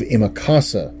 of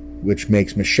Imacasa, which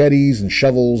makes machetes and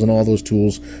shovels and all those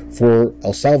tools for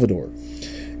El Salvador.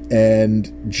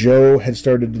 And Joe had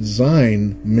started to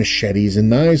design machetes and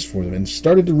knives for them and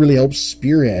started to really help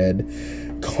spearhead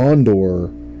Condor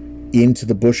into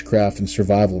the bushcraft and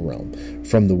survival realm.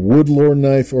 From the woodlore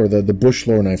knife, or the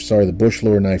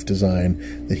bushlore knife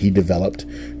design that he developed,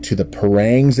 to the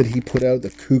parangs that he put out, the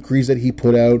kukris that he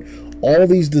put out, all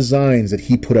these designs that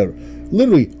he put out,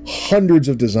 literally hundreds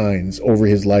of designs over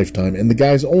his lifetime, and the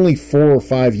guy's only 4 or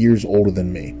 5 years older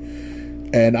than me.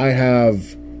 And I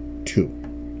have 2.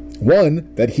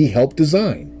 One that he helped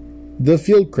design, the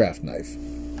Fieldcraft knife.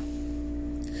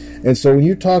 And so when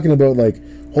you're talking about, like,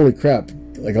 holy crap,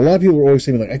 like, a lot of people are always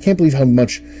saying, like, I can't believe how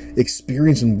much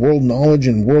experience and world knowledge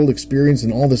and world experience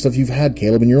and all this stuff you've had,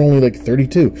 Caleb, and you're only, like,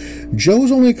 32.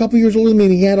 Joe's only a couple years older than me,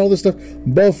 and he had all this stuff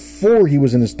before he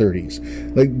was in his 30s.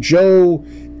 Like, Joe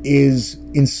is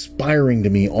inspiring to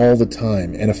me all the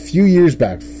time. And a few years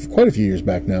back, quite a few years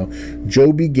back now,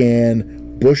 Joe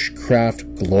began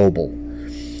Bushcraft Global,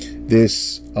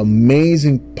 this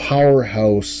amazing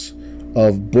powerhouse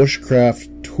of bushcraft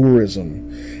tourism.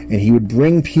 And he would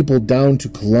bring people down to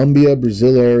Colombia,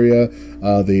 Brazil area,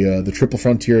 the Triple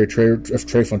Frontier of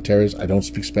Tres Fronteras. I don't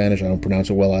speak Spanish. I don't pronounce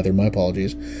it well either. My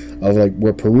apologies. Of like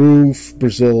where Peru,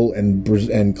 Brazil,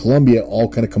 and Colombia all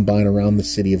kind of combine around the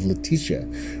city of Leticia,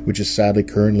 which is sadly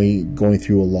currently going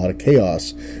through a lot of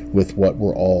chaos with what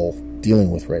we're all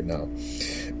dealing with right now.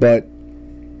 But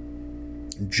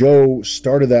Joe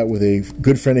started that with a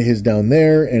good friend of his down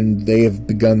there, and they have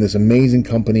begun this amazing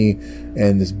company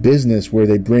and this business where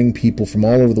they bring people from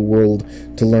all over the world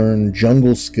to learn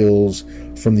jungle skills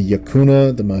from the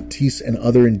Yacuna, the Matis, and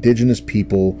other indigenous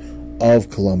people of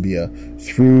Colombia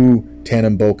through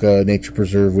Tanamboka Nature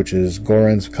Preserve, which is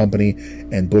Goran's company,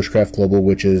 and Bushcraft Global,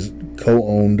 which is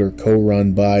co-owned or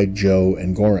co-run by Joe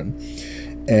and Goran.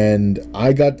 And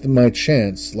I got my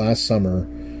chance last summer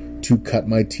to cut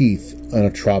my teeth on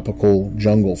a tropical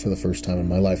jungle for the first time in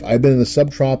my life. I've been in the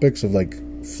subtropics of like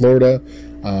Florida,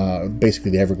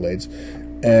 basically the Everglades,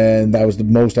 and that was the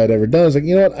most I'd ever done. I was like,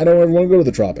 you know what, I don't ever want to go to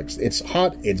the tropics. It's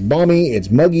hot, it's balmy,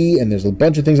 it's muggy, and there's a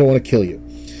bunch of things that want to kill you.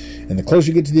 And the closer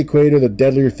you get to the equator, the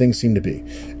deadlier things seem to be.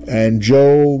 And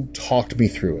Joe talked me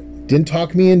through it. Didn't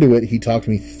talk me into it, he talked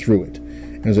me through it.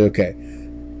 And I was like, okay,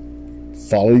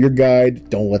 follow your guide.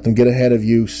 Don't let them get ahead of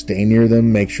you. Stay near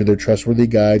them. Make sure they're trustworthy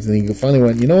guides. And then he finally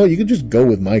went, you know what? You could just go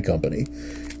with my company.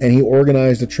 And he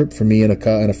organized a trip for me and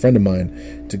a friend of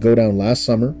mine to go down last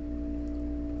summer.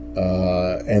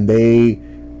 And they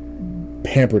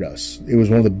pampered us. It was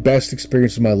one of the best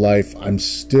experiences of my life. I'm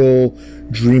still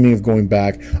dreaming of going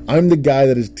back. I'm the guy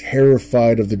that is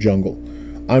terrified of the jungle.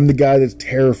 I'm the guy that's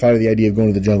terrified of the idea of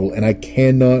going to the jungle. And I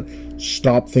cannot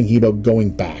stop thinking about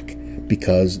going back,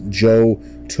 because Joe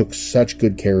took such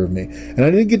good care of me. And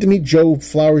I didn't get to meet Joe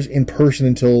Flowers in person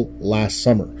until last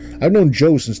summer. I've known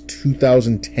Joe since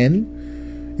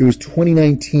 2010. It was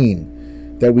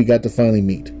 2019 that we got to finally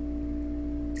meet.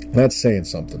 That's saying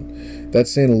something.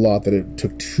 That's saying a lot, that it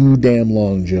took too damn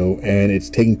long, Joe, and it's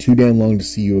taking too damn long to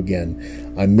see you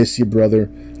again. I miss you,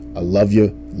 brother. I love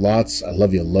you lots. I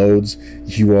love you loads.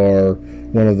 You are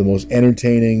one of the most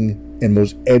entertaining and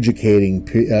most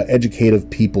educative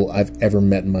people I've ever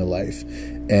met in my life.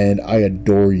 And I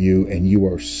adore you, and you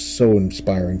are so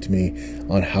inspiring to me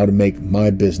on how to make my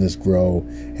business grow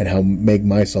and how to make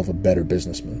myself a better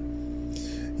businessman.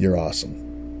 You're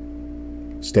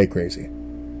awesome. Stay crazy.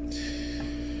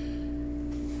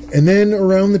 And then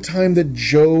around the time that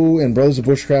Joe and Brothers of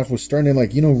Bushcraft was starting to,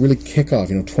 like, really kick off,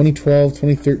 2012,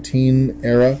 2013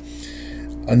 era,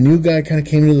 a new guy kind of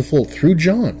came into the fold through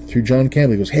John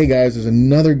Campbell. He goes, hey guys, there's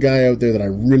another guy out there that I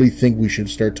really think we should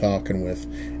start talking with,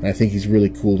 and I think he's really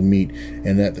cool to meet.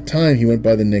 And at the time, he went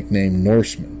by the nickname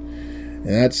Norseman,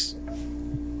 and that's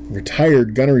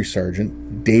retired gunnery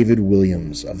sergeant David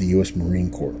Williams of the U.S. Marine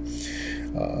Corps,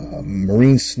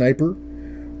 Marine sniper,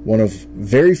 one of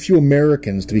very few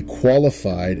Americans to be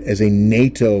qualified as a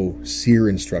NATO SEER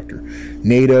instructor.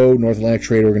 NATO, North Atlantic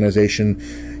Trade Organization.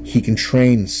 He can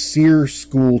train SEER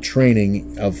school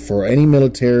training for any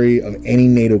military of any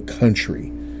NATO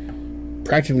country,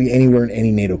 practically anywhere in any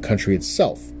NATO country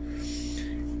itself.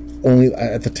 Only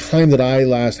at the time that I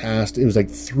last asked, it was like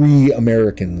 3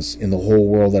 Americans in the whole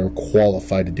world that were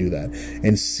qualified to do that.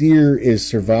 And SEER is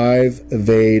survive,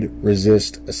 evade,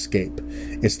 resist, escape.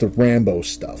 It's the Rambo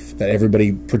stuff that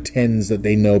everybody pretends that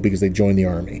they know because they joined the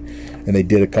army. And they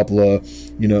did a couple of,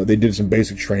 they did some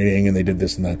basic training and they did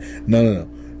this and that. No.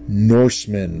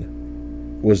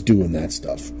 Norseman was doing that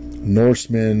stuff.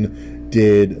 Norseman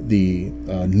did the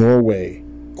Norway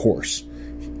course.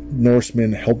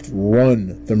 Norseman helped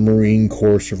run the Marine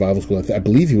Corps Survival School. I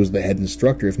believe he was the head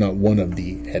instructor, if not one of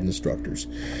the head instructors.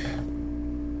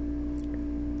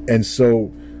 And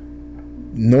so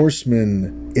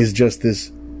Norseman is just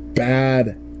this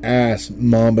bad-ass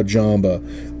mamba jamba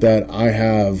that I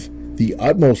have the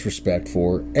utmost respect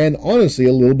for, and honestly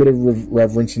a little bit of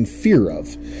reverence and fear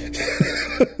of.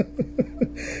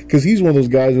 Because he's one of those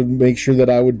guys who would make sure that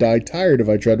I would die tired if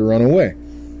I tried to run away.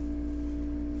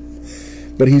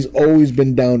 But he's always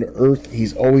been down to earth.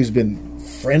 He's always been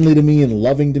friendly to me and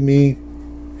loving to me.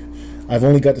 I've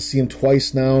only got to see him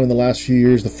twice now in the last few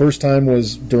years. The first time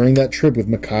was during that trip with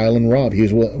Mikhail and Rob. He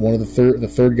was one of the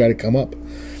third guy to come up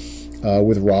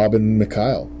with Rob and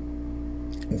Mikhail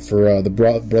for the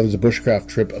Brothers of Bushcraft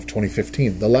trip of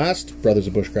 2015. The last Brothers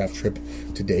of Bushcraft trip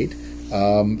to date.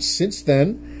 Since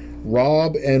then,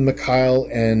 Rob and Mikhail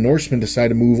and Norseman decided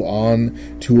to move on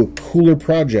to a cooler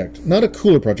project. Not a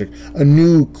cooler project, a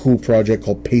new cool project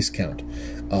called Pace Count.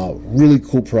 Really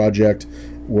cool project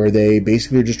where they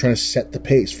basically are just trying to set the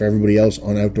pace for everybody else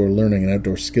on outdoor learning and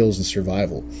outdoor skills and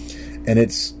survival. And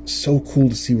it's so cool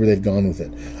to see where they've gone with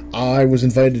it. I was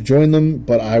invited to join them,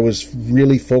 but I was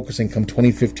really focusing come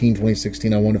 2015,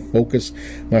 2016. I want to focus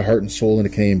my heart and soul into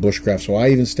Canadian bushcraft. So I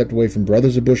even stepped away from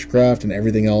Brothers of Bushcraft and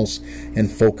everything else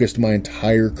and focused my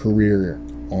entire career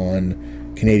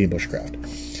on Canadian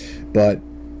bushcraft. But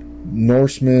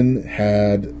Norseman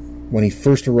had, when he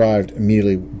first arrived,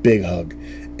 immediately big hug.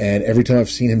 And every time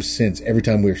I've seen him since, every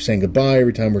time we're saying goodbye,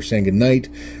 every time we're saying goodnight,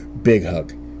 big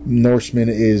hug. Norseman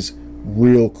is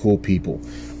real cool people.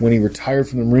 When he retired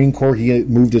from the Marine Corps, he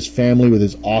moved his family with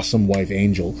his awesome wife,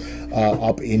 Angel,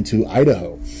 up into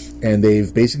Idaho. And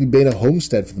they've basically made a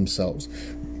homestead for themselves,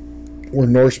 where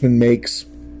Norseman makes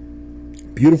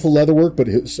beautiful leatherwork, but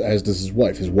as does his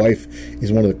wife. His wife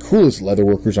is one of the coolest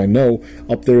leatherworkers I know,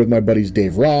 up there with my buddies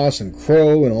Dave Ross and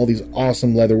Crow and all these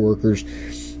awesome leatherworkers.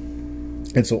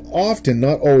 And so often,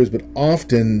 not always, but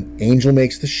often, Angel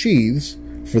makes the sheaths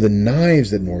for the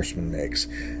knives that Norseman makes.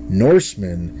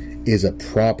 Norseman is a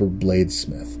proper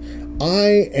bladesmith.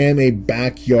 I am a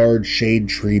backyard shade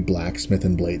tree blacksmith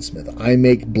and bladesmith. I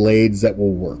make blades that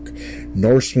will work.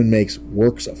 Norseman makes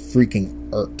works of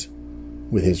freaking art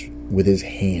with his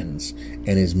hands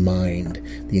and his mind,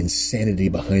 the insanity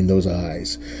behind those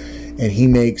eyes. And he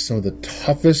makes some of the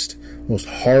toughest, most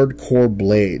hardcore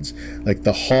blades, like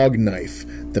the hog knife,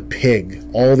 the pig,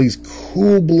 all these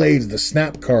cool blades, the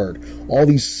snap card, all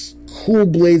these cool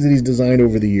blades that he's designed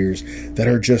over the years that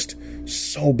are just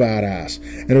so badass.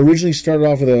 And originally started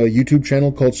off with a YouTube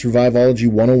channel called Survivology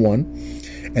 101.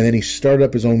 And then he started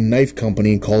up his own knife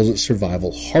company and calls it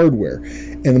Survival Hardware.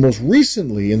 And the most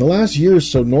recently, in the last year or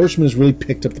so, Norseman has really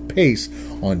picked up the pace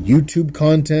on YouTube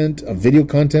content, video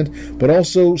content, but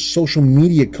also social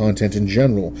media content in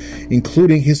general,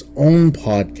 including his own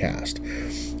podcast.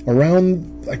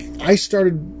 I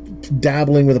started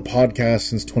dabbling with a podcast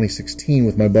since 2016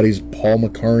 with my buddies Paul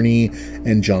McCarney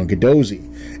and John Godozzi.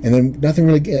 And then nothing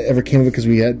really ever came of it because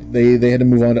they had to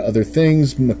move on to other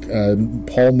things.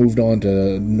 Paul moved on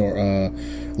to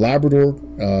Labrador,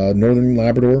 northern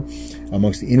Labrador,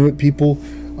 amongst the Inuit people.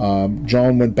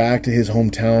 John went back to his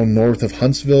hometown north of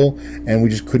Huntsville, and we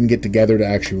just couldn't get together to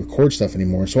actually record stuff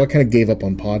anymore. So I kind of gave up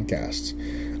on podcasts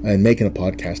and making a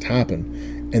podcast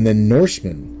happen. And then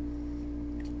Norseman,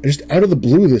 just out of the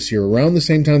blue this year, around the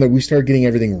same time that we started getting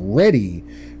everything ready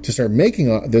to start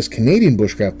making this Canadian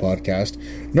bushcraft podcast,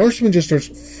 Norseman just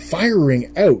starts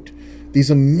firing out these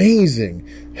amazing,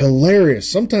 hilarious,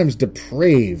 sometimes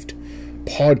depraved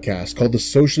podcasts called the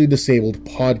Socially Disabled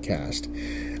Podcast.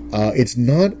 It's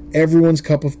not everyone's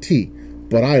cup of tea,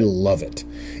 but I love it.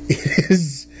 It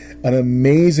is an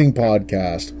amazing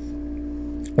podcast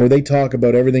where they talk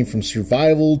about everything from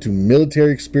survival to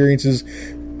military experiences,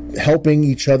 helping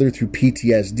each other through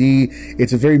PTSD.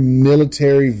 It's a very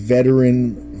military,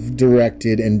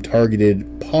 veteran-directed and targeted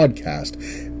podcast.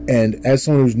 And as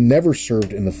someone who's never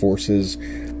served in the forces,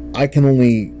 I can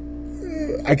only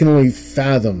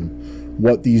fathom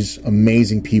what these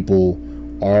amazing people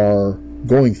are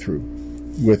going through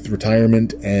with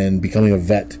retirement and becoming a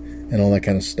vet and all that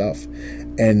kind of stuff.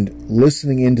 And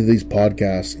listening into these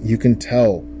podcasts, you can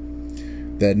tell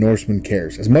that Norseman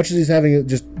cares. As much as he's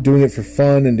just doing it for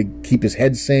fun and to keep his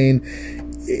head sane,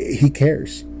 he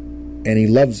cares. And he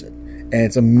loves it. And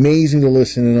it's amazing to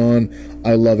listen in on.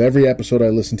 I love every episode I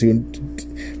listen to. And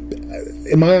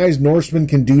in my eyes, Norseman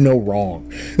can do no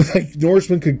wrong. Like,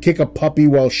 Norseman could kick a puppy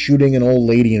while shooting an old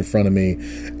lady in front of me.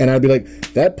 And I'd be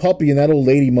like, that puppy and that old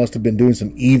lady must have been doing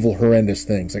some evil, horrendous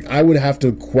things. Like, I would have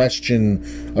to question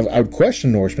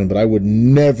Norseman, but I would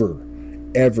never,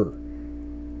 ever,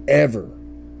 ever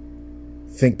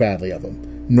think badly of him.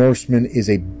 Norseman is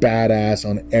a badass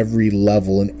on every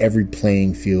level and every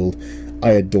playing field.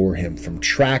 I adore him. From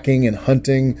tracking and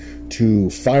hunting to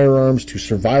firearms to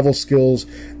survival skills,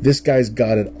 this guy's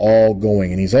got it all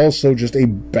going. And he's also just a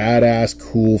badass,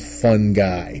 cool, fun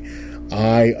guy.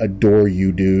 I adore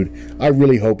you, dude. I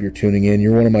really hope you're tuning in.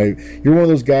 You're one of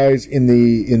those guys in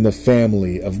the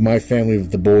family of my family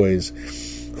of the boys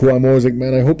who I'm always like,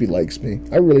 man, I hope he likes me.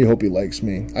 I really hope he likes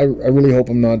me. I really hope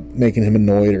I'm not making him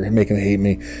annoyed or making him hate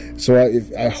me. So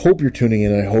I hope you're tuning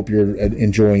in. I hope you're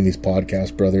enjoying these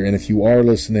podcasts, brother. And if you are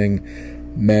listening,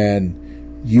 man,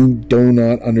 you do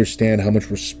not understand how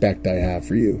much respect I have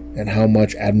for you and how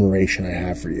much admiration I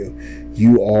have for you.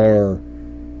 You are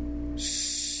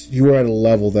at a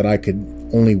level that I could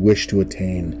only wish to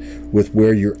attain with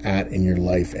where you're at in your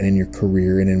life and in your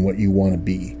career and in what you want to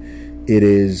be. It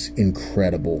is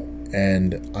incredible,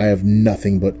 and I have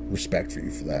nothing but respect for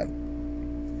you for that.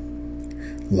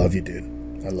 Love you, dude.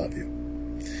 I love you.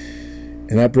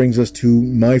 And that brings us to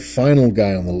my final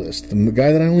guy on the list, the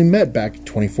guy that I only met back in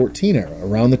 2014 era,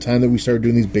 around the time that we started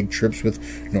doing these big trips with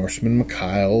Norseman,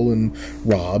 Mikhail, and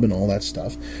Rob and all that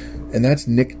stuff. And that's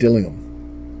Nick Dillingham.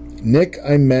 Nick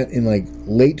I met in like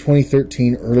late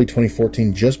 2013, early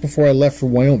 2014, just before I left for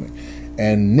Wyoming.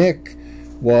 And Nick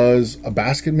was a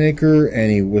basket maker,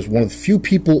 and he was one of the few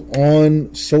people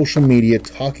on social media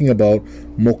talking about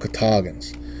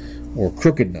mokatagans, or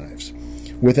crooked knives,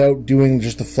 without doing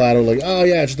just the flat out like, oh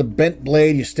yeah, it's just a bent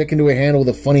blade you stick into a handle with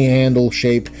a funny handle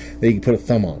shape that you can put a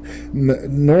thumb on.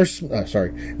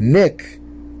 Nick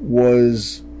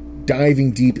was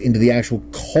diving deep into the actual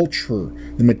culture,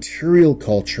 the material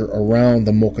culture around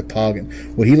the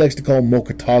mokatagan, what he likes to call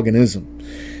mokataganism.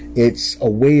 It's a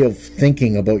way of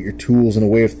thinking about your tools and a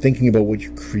way of thinking about what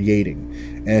you're creating,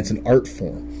 and it's an art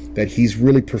form that he's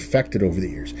really perfected over the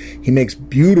years. He makes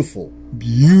beautiful,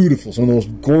 some of the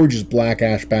most gorgeous black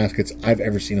ash baskets I've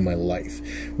ever seen in my life,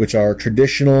 which are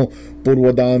traditional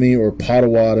Bodwadami or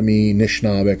Potawatomi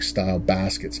Nishnabek style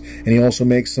baskets. And he also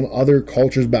makes some other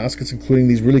cultures baskets, including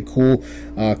these really cool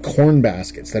corn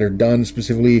baskets that are done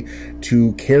specifically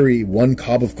to carry one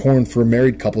cob of corn for a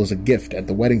married couple as a gift at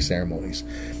the wedding ceremonies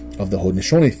of the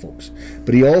Haudenosaunee folks.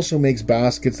 But he also makes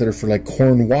baskets that are for like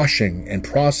corn washing and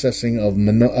processing of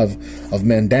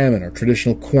mandamin, or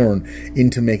traditional corn,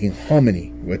 into making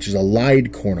hominy, which is a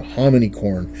lied corn, a hominy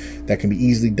corn that can be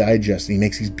easily digested. He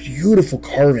makes these beautiful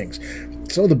carvings,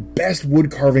 some of the best wood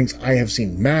carvings I have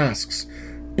seen. Masks,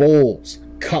 bowls,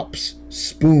 cups,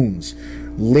 spoons,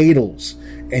 ladles,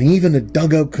 and even a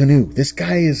dugout canoe. This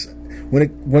guy is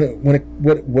what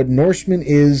Norseman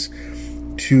is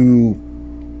to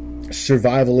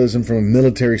survivalism from a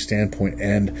military standpoint,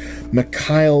 and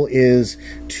Mikhail is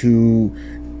to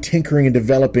tinkering and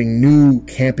developing new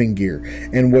camping gear,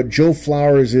 and what Joe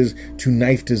Flowers is to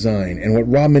knife design, and what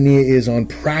Rob Mania is on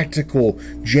practical,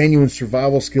 genuine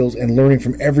survival skills and learning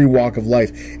from every walk of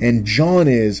life, and John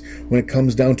is when it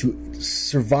comes down to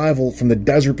survival from the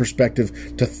desert perspective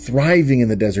to thriving in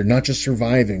the desert, not just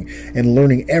surviving, and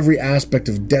learning every aspect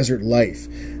of desert life.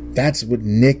 That's what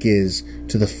Nick is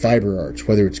to the fiber arts,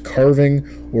 whether it's carving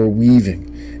or weaving.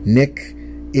 Nick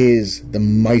is the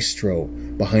maestro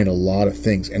behind a lot of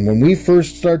things. And when we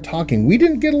first started talking, we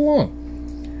didn't get along.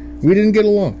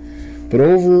 But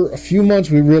over a few months,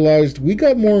 we realized we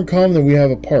got more in common than we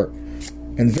have apart.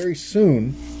 And very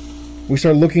soon, we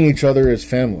started looking at each other as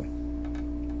family.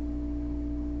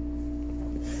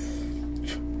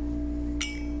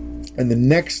 And the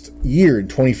next year, in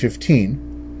 2015,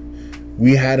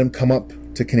 we had him come up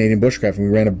to Canadian Bushcraft, and we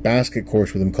ran a basket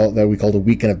course with him that we called a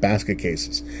Weekend of Basket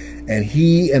Cases. And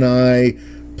he and I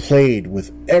played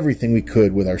with everything we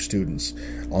could with our students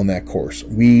on that course.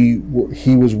 He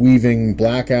was weaving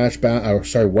white ash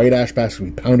baskets.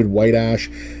 We pounded white ash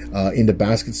into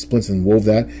basket splints and wove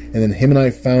that. And then him and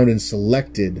I found and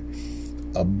selected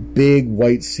a big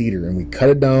white cedar, and we cut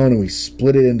it down and we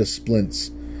split it into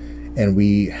splints. And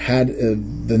we had,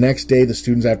 the next day, the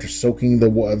students, after soaking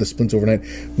the splints overnight,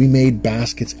 we made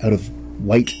baskets out of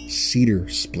white cedar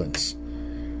splints.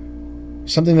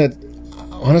 Something that,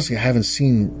 honestly, I haven't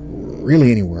seen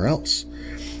really anywhere else.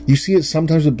 You see it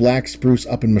sometimes with black spruce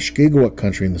up in Mushkegowuk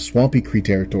country in the Swampy Cree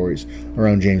territories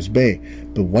around James Bay.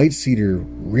 But white cedar,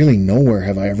 really nowhere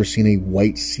have I ever seen a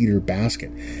white cedar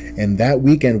basket. And that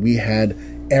weekend, we had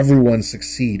everyone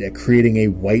succeed at creating a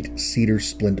white cedar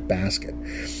splint basket.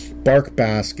 Bark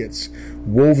baskets,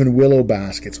 woven willow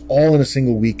baskets, all in a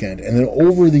single weekend. And then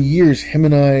over the years, him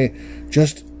and I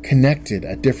just connected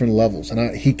at different levels.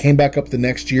 And he came back up the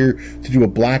next year to do a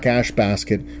black ash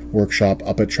basket workshop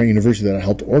up at Trent University that I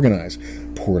helped organize.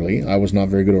 Poorly. I was not a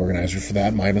very good organizer for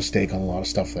that. My mistake on a lot of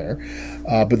stuff there.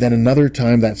 But then another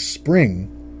time that spring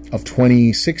of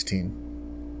 2016,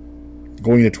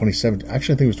 going into 2017,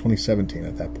 actually I think it was 2017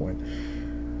 at that point,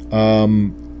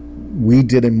 we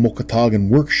did a Mokatagan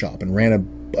workshop and ran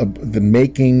the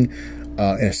making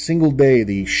in a single day,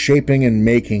 the shaping and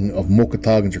making of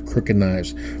mokatagans, or crooked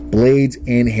knives, blades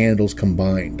and handles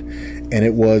combined. And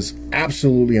it was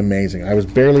absolutely amazing. I was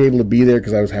barely able to be there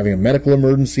because I was having a medical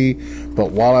emergency,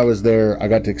 but while I was there, I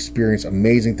got to experience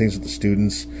amazing things with the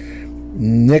students.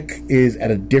 Nick is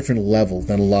at a different level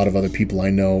than a lot of other people I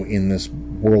know in this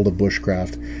world of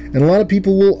bushcraft. And a lot of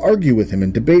people will argue with him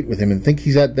and debate with him and think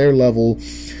he's at their level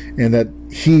and that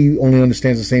he only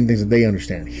understands the same things that they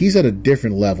understand. He's at a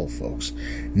different level, folks.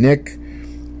 Nick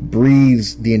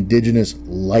breathes the indigenous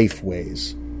life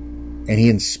ways, and he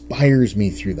inspires me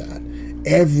through that.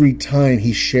 Every time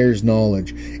he shares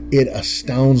knowledge, it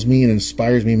astounds me and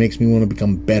inspires me, makes me want to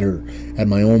become better at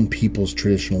my own people's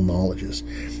traditional knowledges.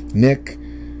 Nick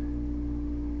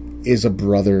is a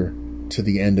brother to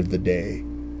the end of the day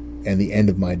and the end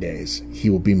of my days. He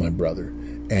will be my brother.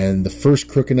 And the first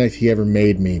crooked knife he ever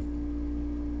made me,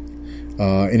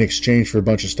 in exchange for a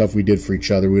bunch of stuff we did for each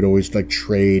other, we'd always like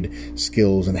trade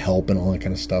skills and help and all that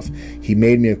kind of stuff. He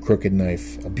made me a crooked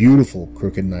knife, a beautiful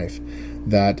crooked knife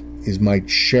that is my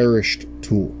cherished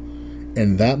tool.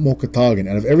 And that mokatagan,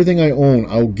 out of everything I own,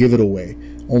 I'll give it away.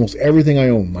 Almost everything I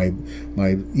own,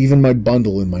 even my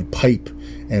bundle and my pipe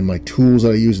and my tools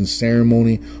that I use in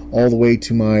ceremony, all the way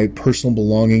to my personal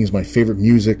belongings, my favorite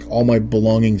music, all my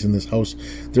belongings in this house,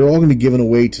 they're all going to be given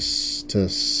away to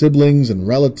siblings and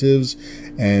relatives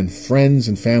and friends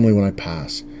and family when I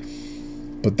pass.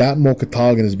 But that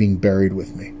mokatagan is being buried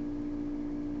with me.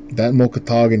 That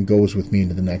mokatagan goes with me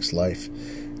into the next life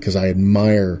because I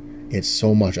admire it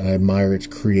so much, and I admire its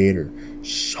creator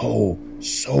so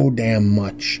damn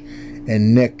much.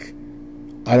 And Nick,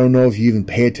 I don't know if you even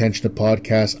pay attention to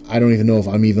podcasts. I don't even know if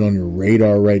I'm even on your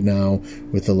radar right now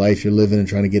with the life you're living and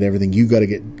trying to get everything you got to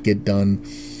get done.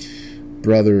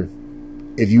 Brother,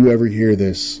 if you ever hear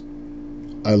this,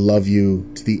 I love you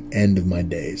to the end of my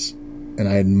days. And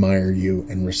I admire you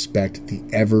and respect the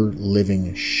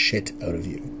ever-living shit out of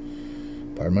you.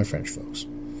 Pardon my French, folks.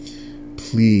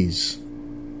 Please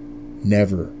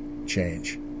never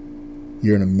change.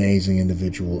 You're an amazing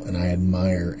individual, and I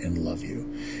admire and love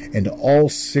you. And to all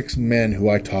 6 men who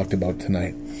I talked about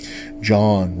tonight,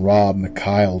 John, Rob,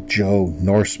 Mikhail, Joe,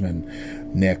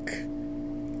 Norseman, Nick,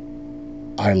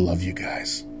 I love you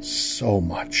guys so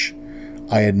much.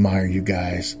 I admire you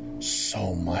guys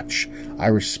so much. I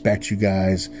respect you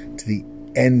guys to the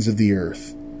ends of the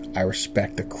earth. I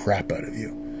respect the crap out of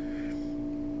you.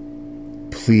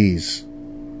 Please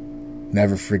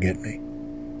never forget me,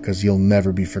 because you'll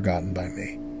never be forgotten by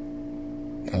me.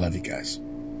 I love you guys.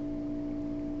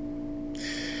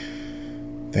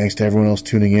 Thanks to everyone else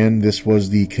tuning in. This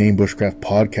was the Canadian Bushcraft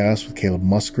Podcast with Caleb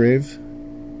Musgrave.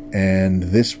 And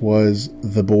this was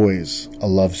The Boys, a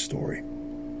love story.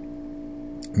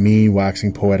 Me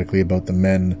waxing poetically about the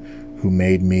men who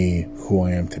made me who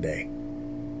I am today.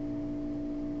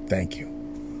 Thank you.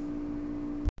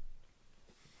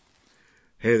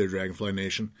 Hey there, Dragonfly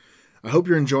Nation. I hope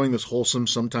you're enjoying this wholesome,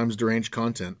 sometimes deranged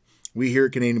content. We here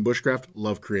at Canadian Bushcraft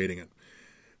love creating it.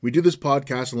 We do this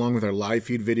podcast along with our live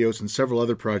feed videos and several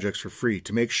other projects for free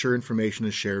to make sure information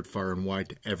is shared far and wide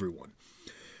to everyone.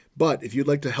 But if you'd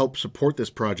like to help support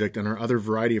this project and our other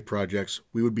variety of projects,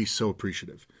 we would be so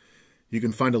appreciative. You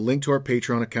can find a link to our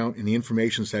Patreon account in the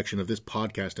information section of this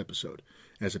podcast episode.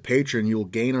 As a patron, you will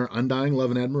gain our undying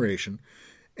love and admiration,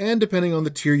 and depending on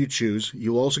the tier you choose,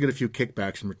 you will also get a few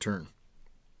kickbacks in return.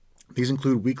 These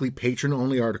include weekly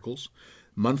patron-only articles,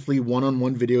 monthly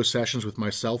one-on-one video sessions with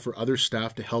myself or other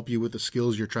staff to help you with the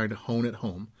skills you're trying to hone at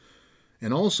home,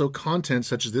 and also content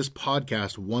such as this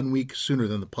podcast 1 week sooner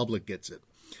than the public gets it.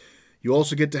 You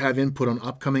also get to have input on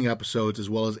upcoming episodes as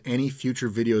well as any future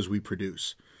videos we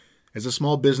produce. As a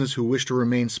small business who wish to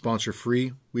remain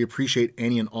sponsor-free, we appreciate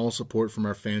any and all support from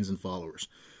our fans and followers.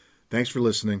 Thanks for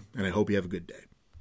listening, and I hope you have a good day.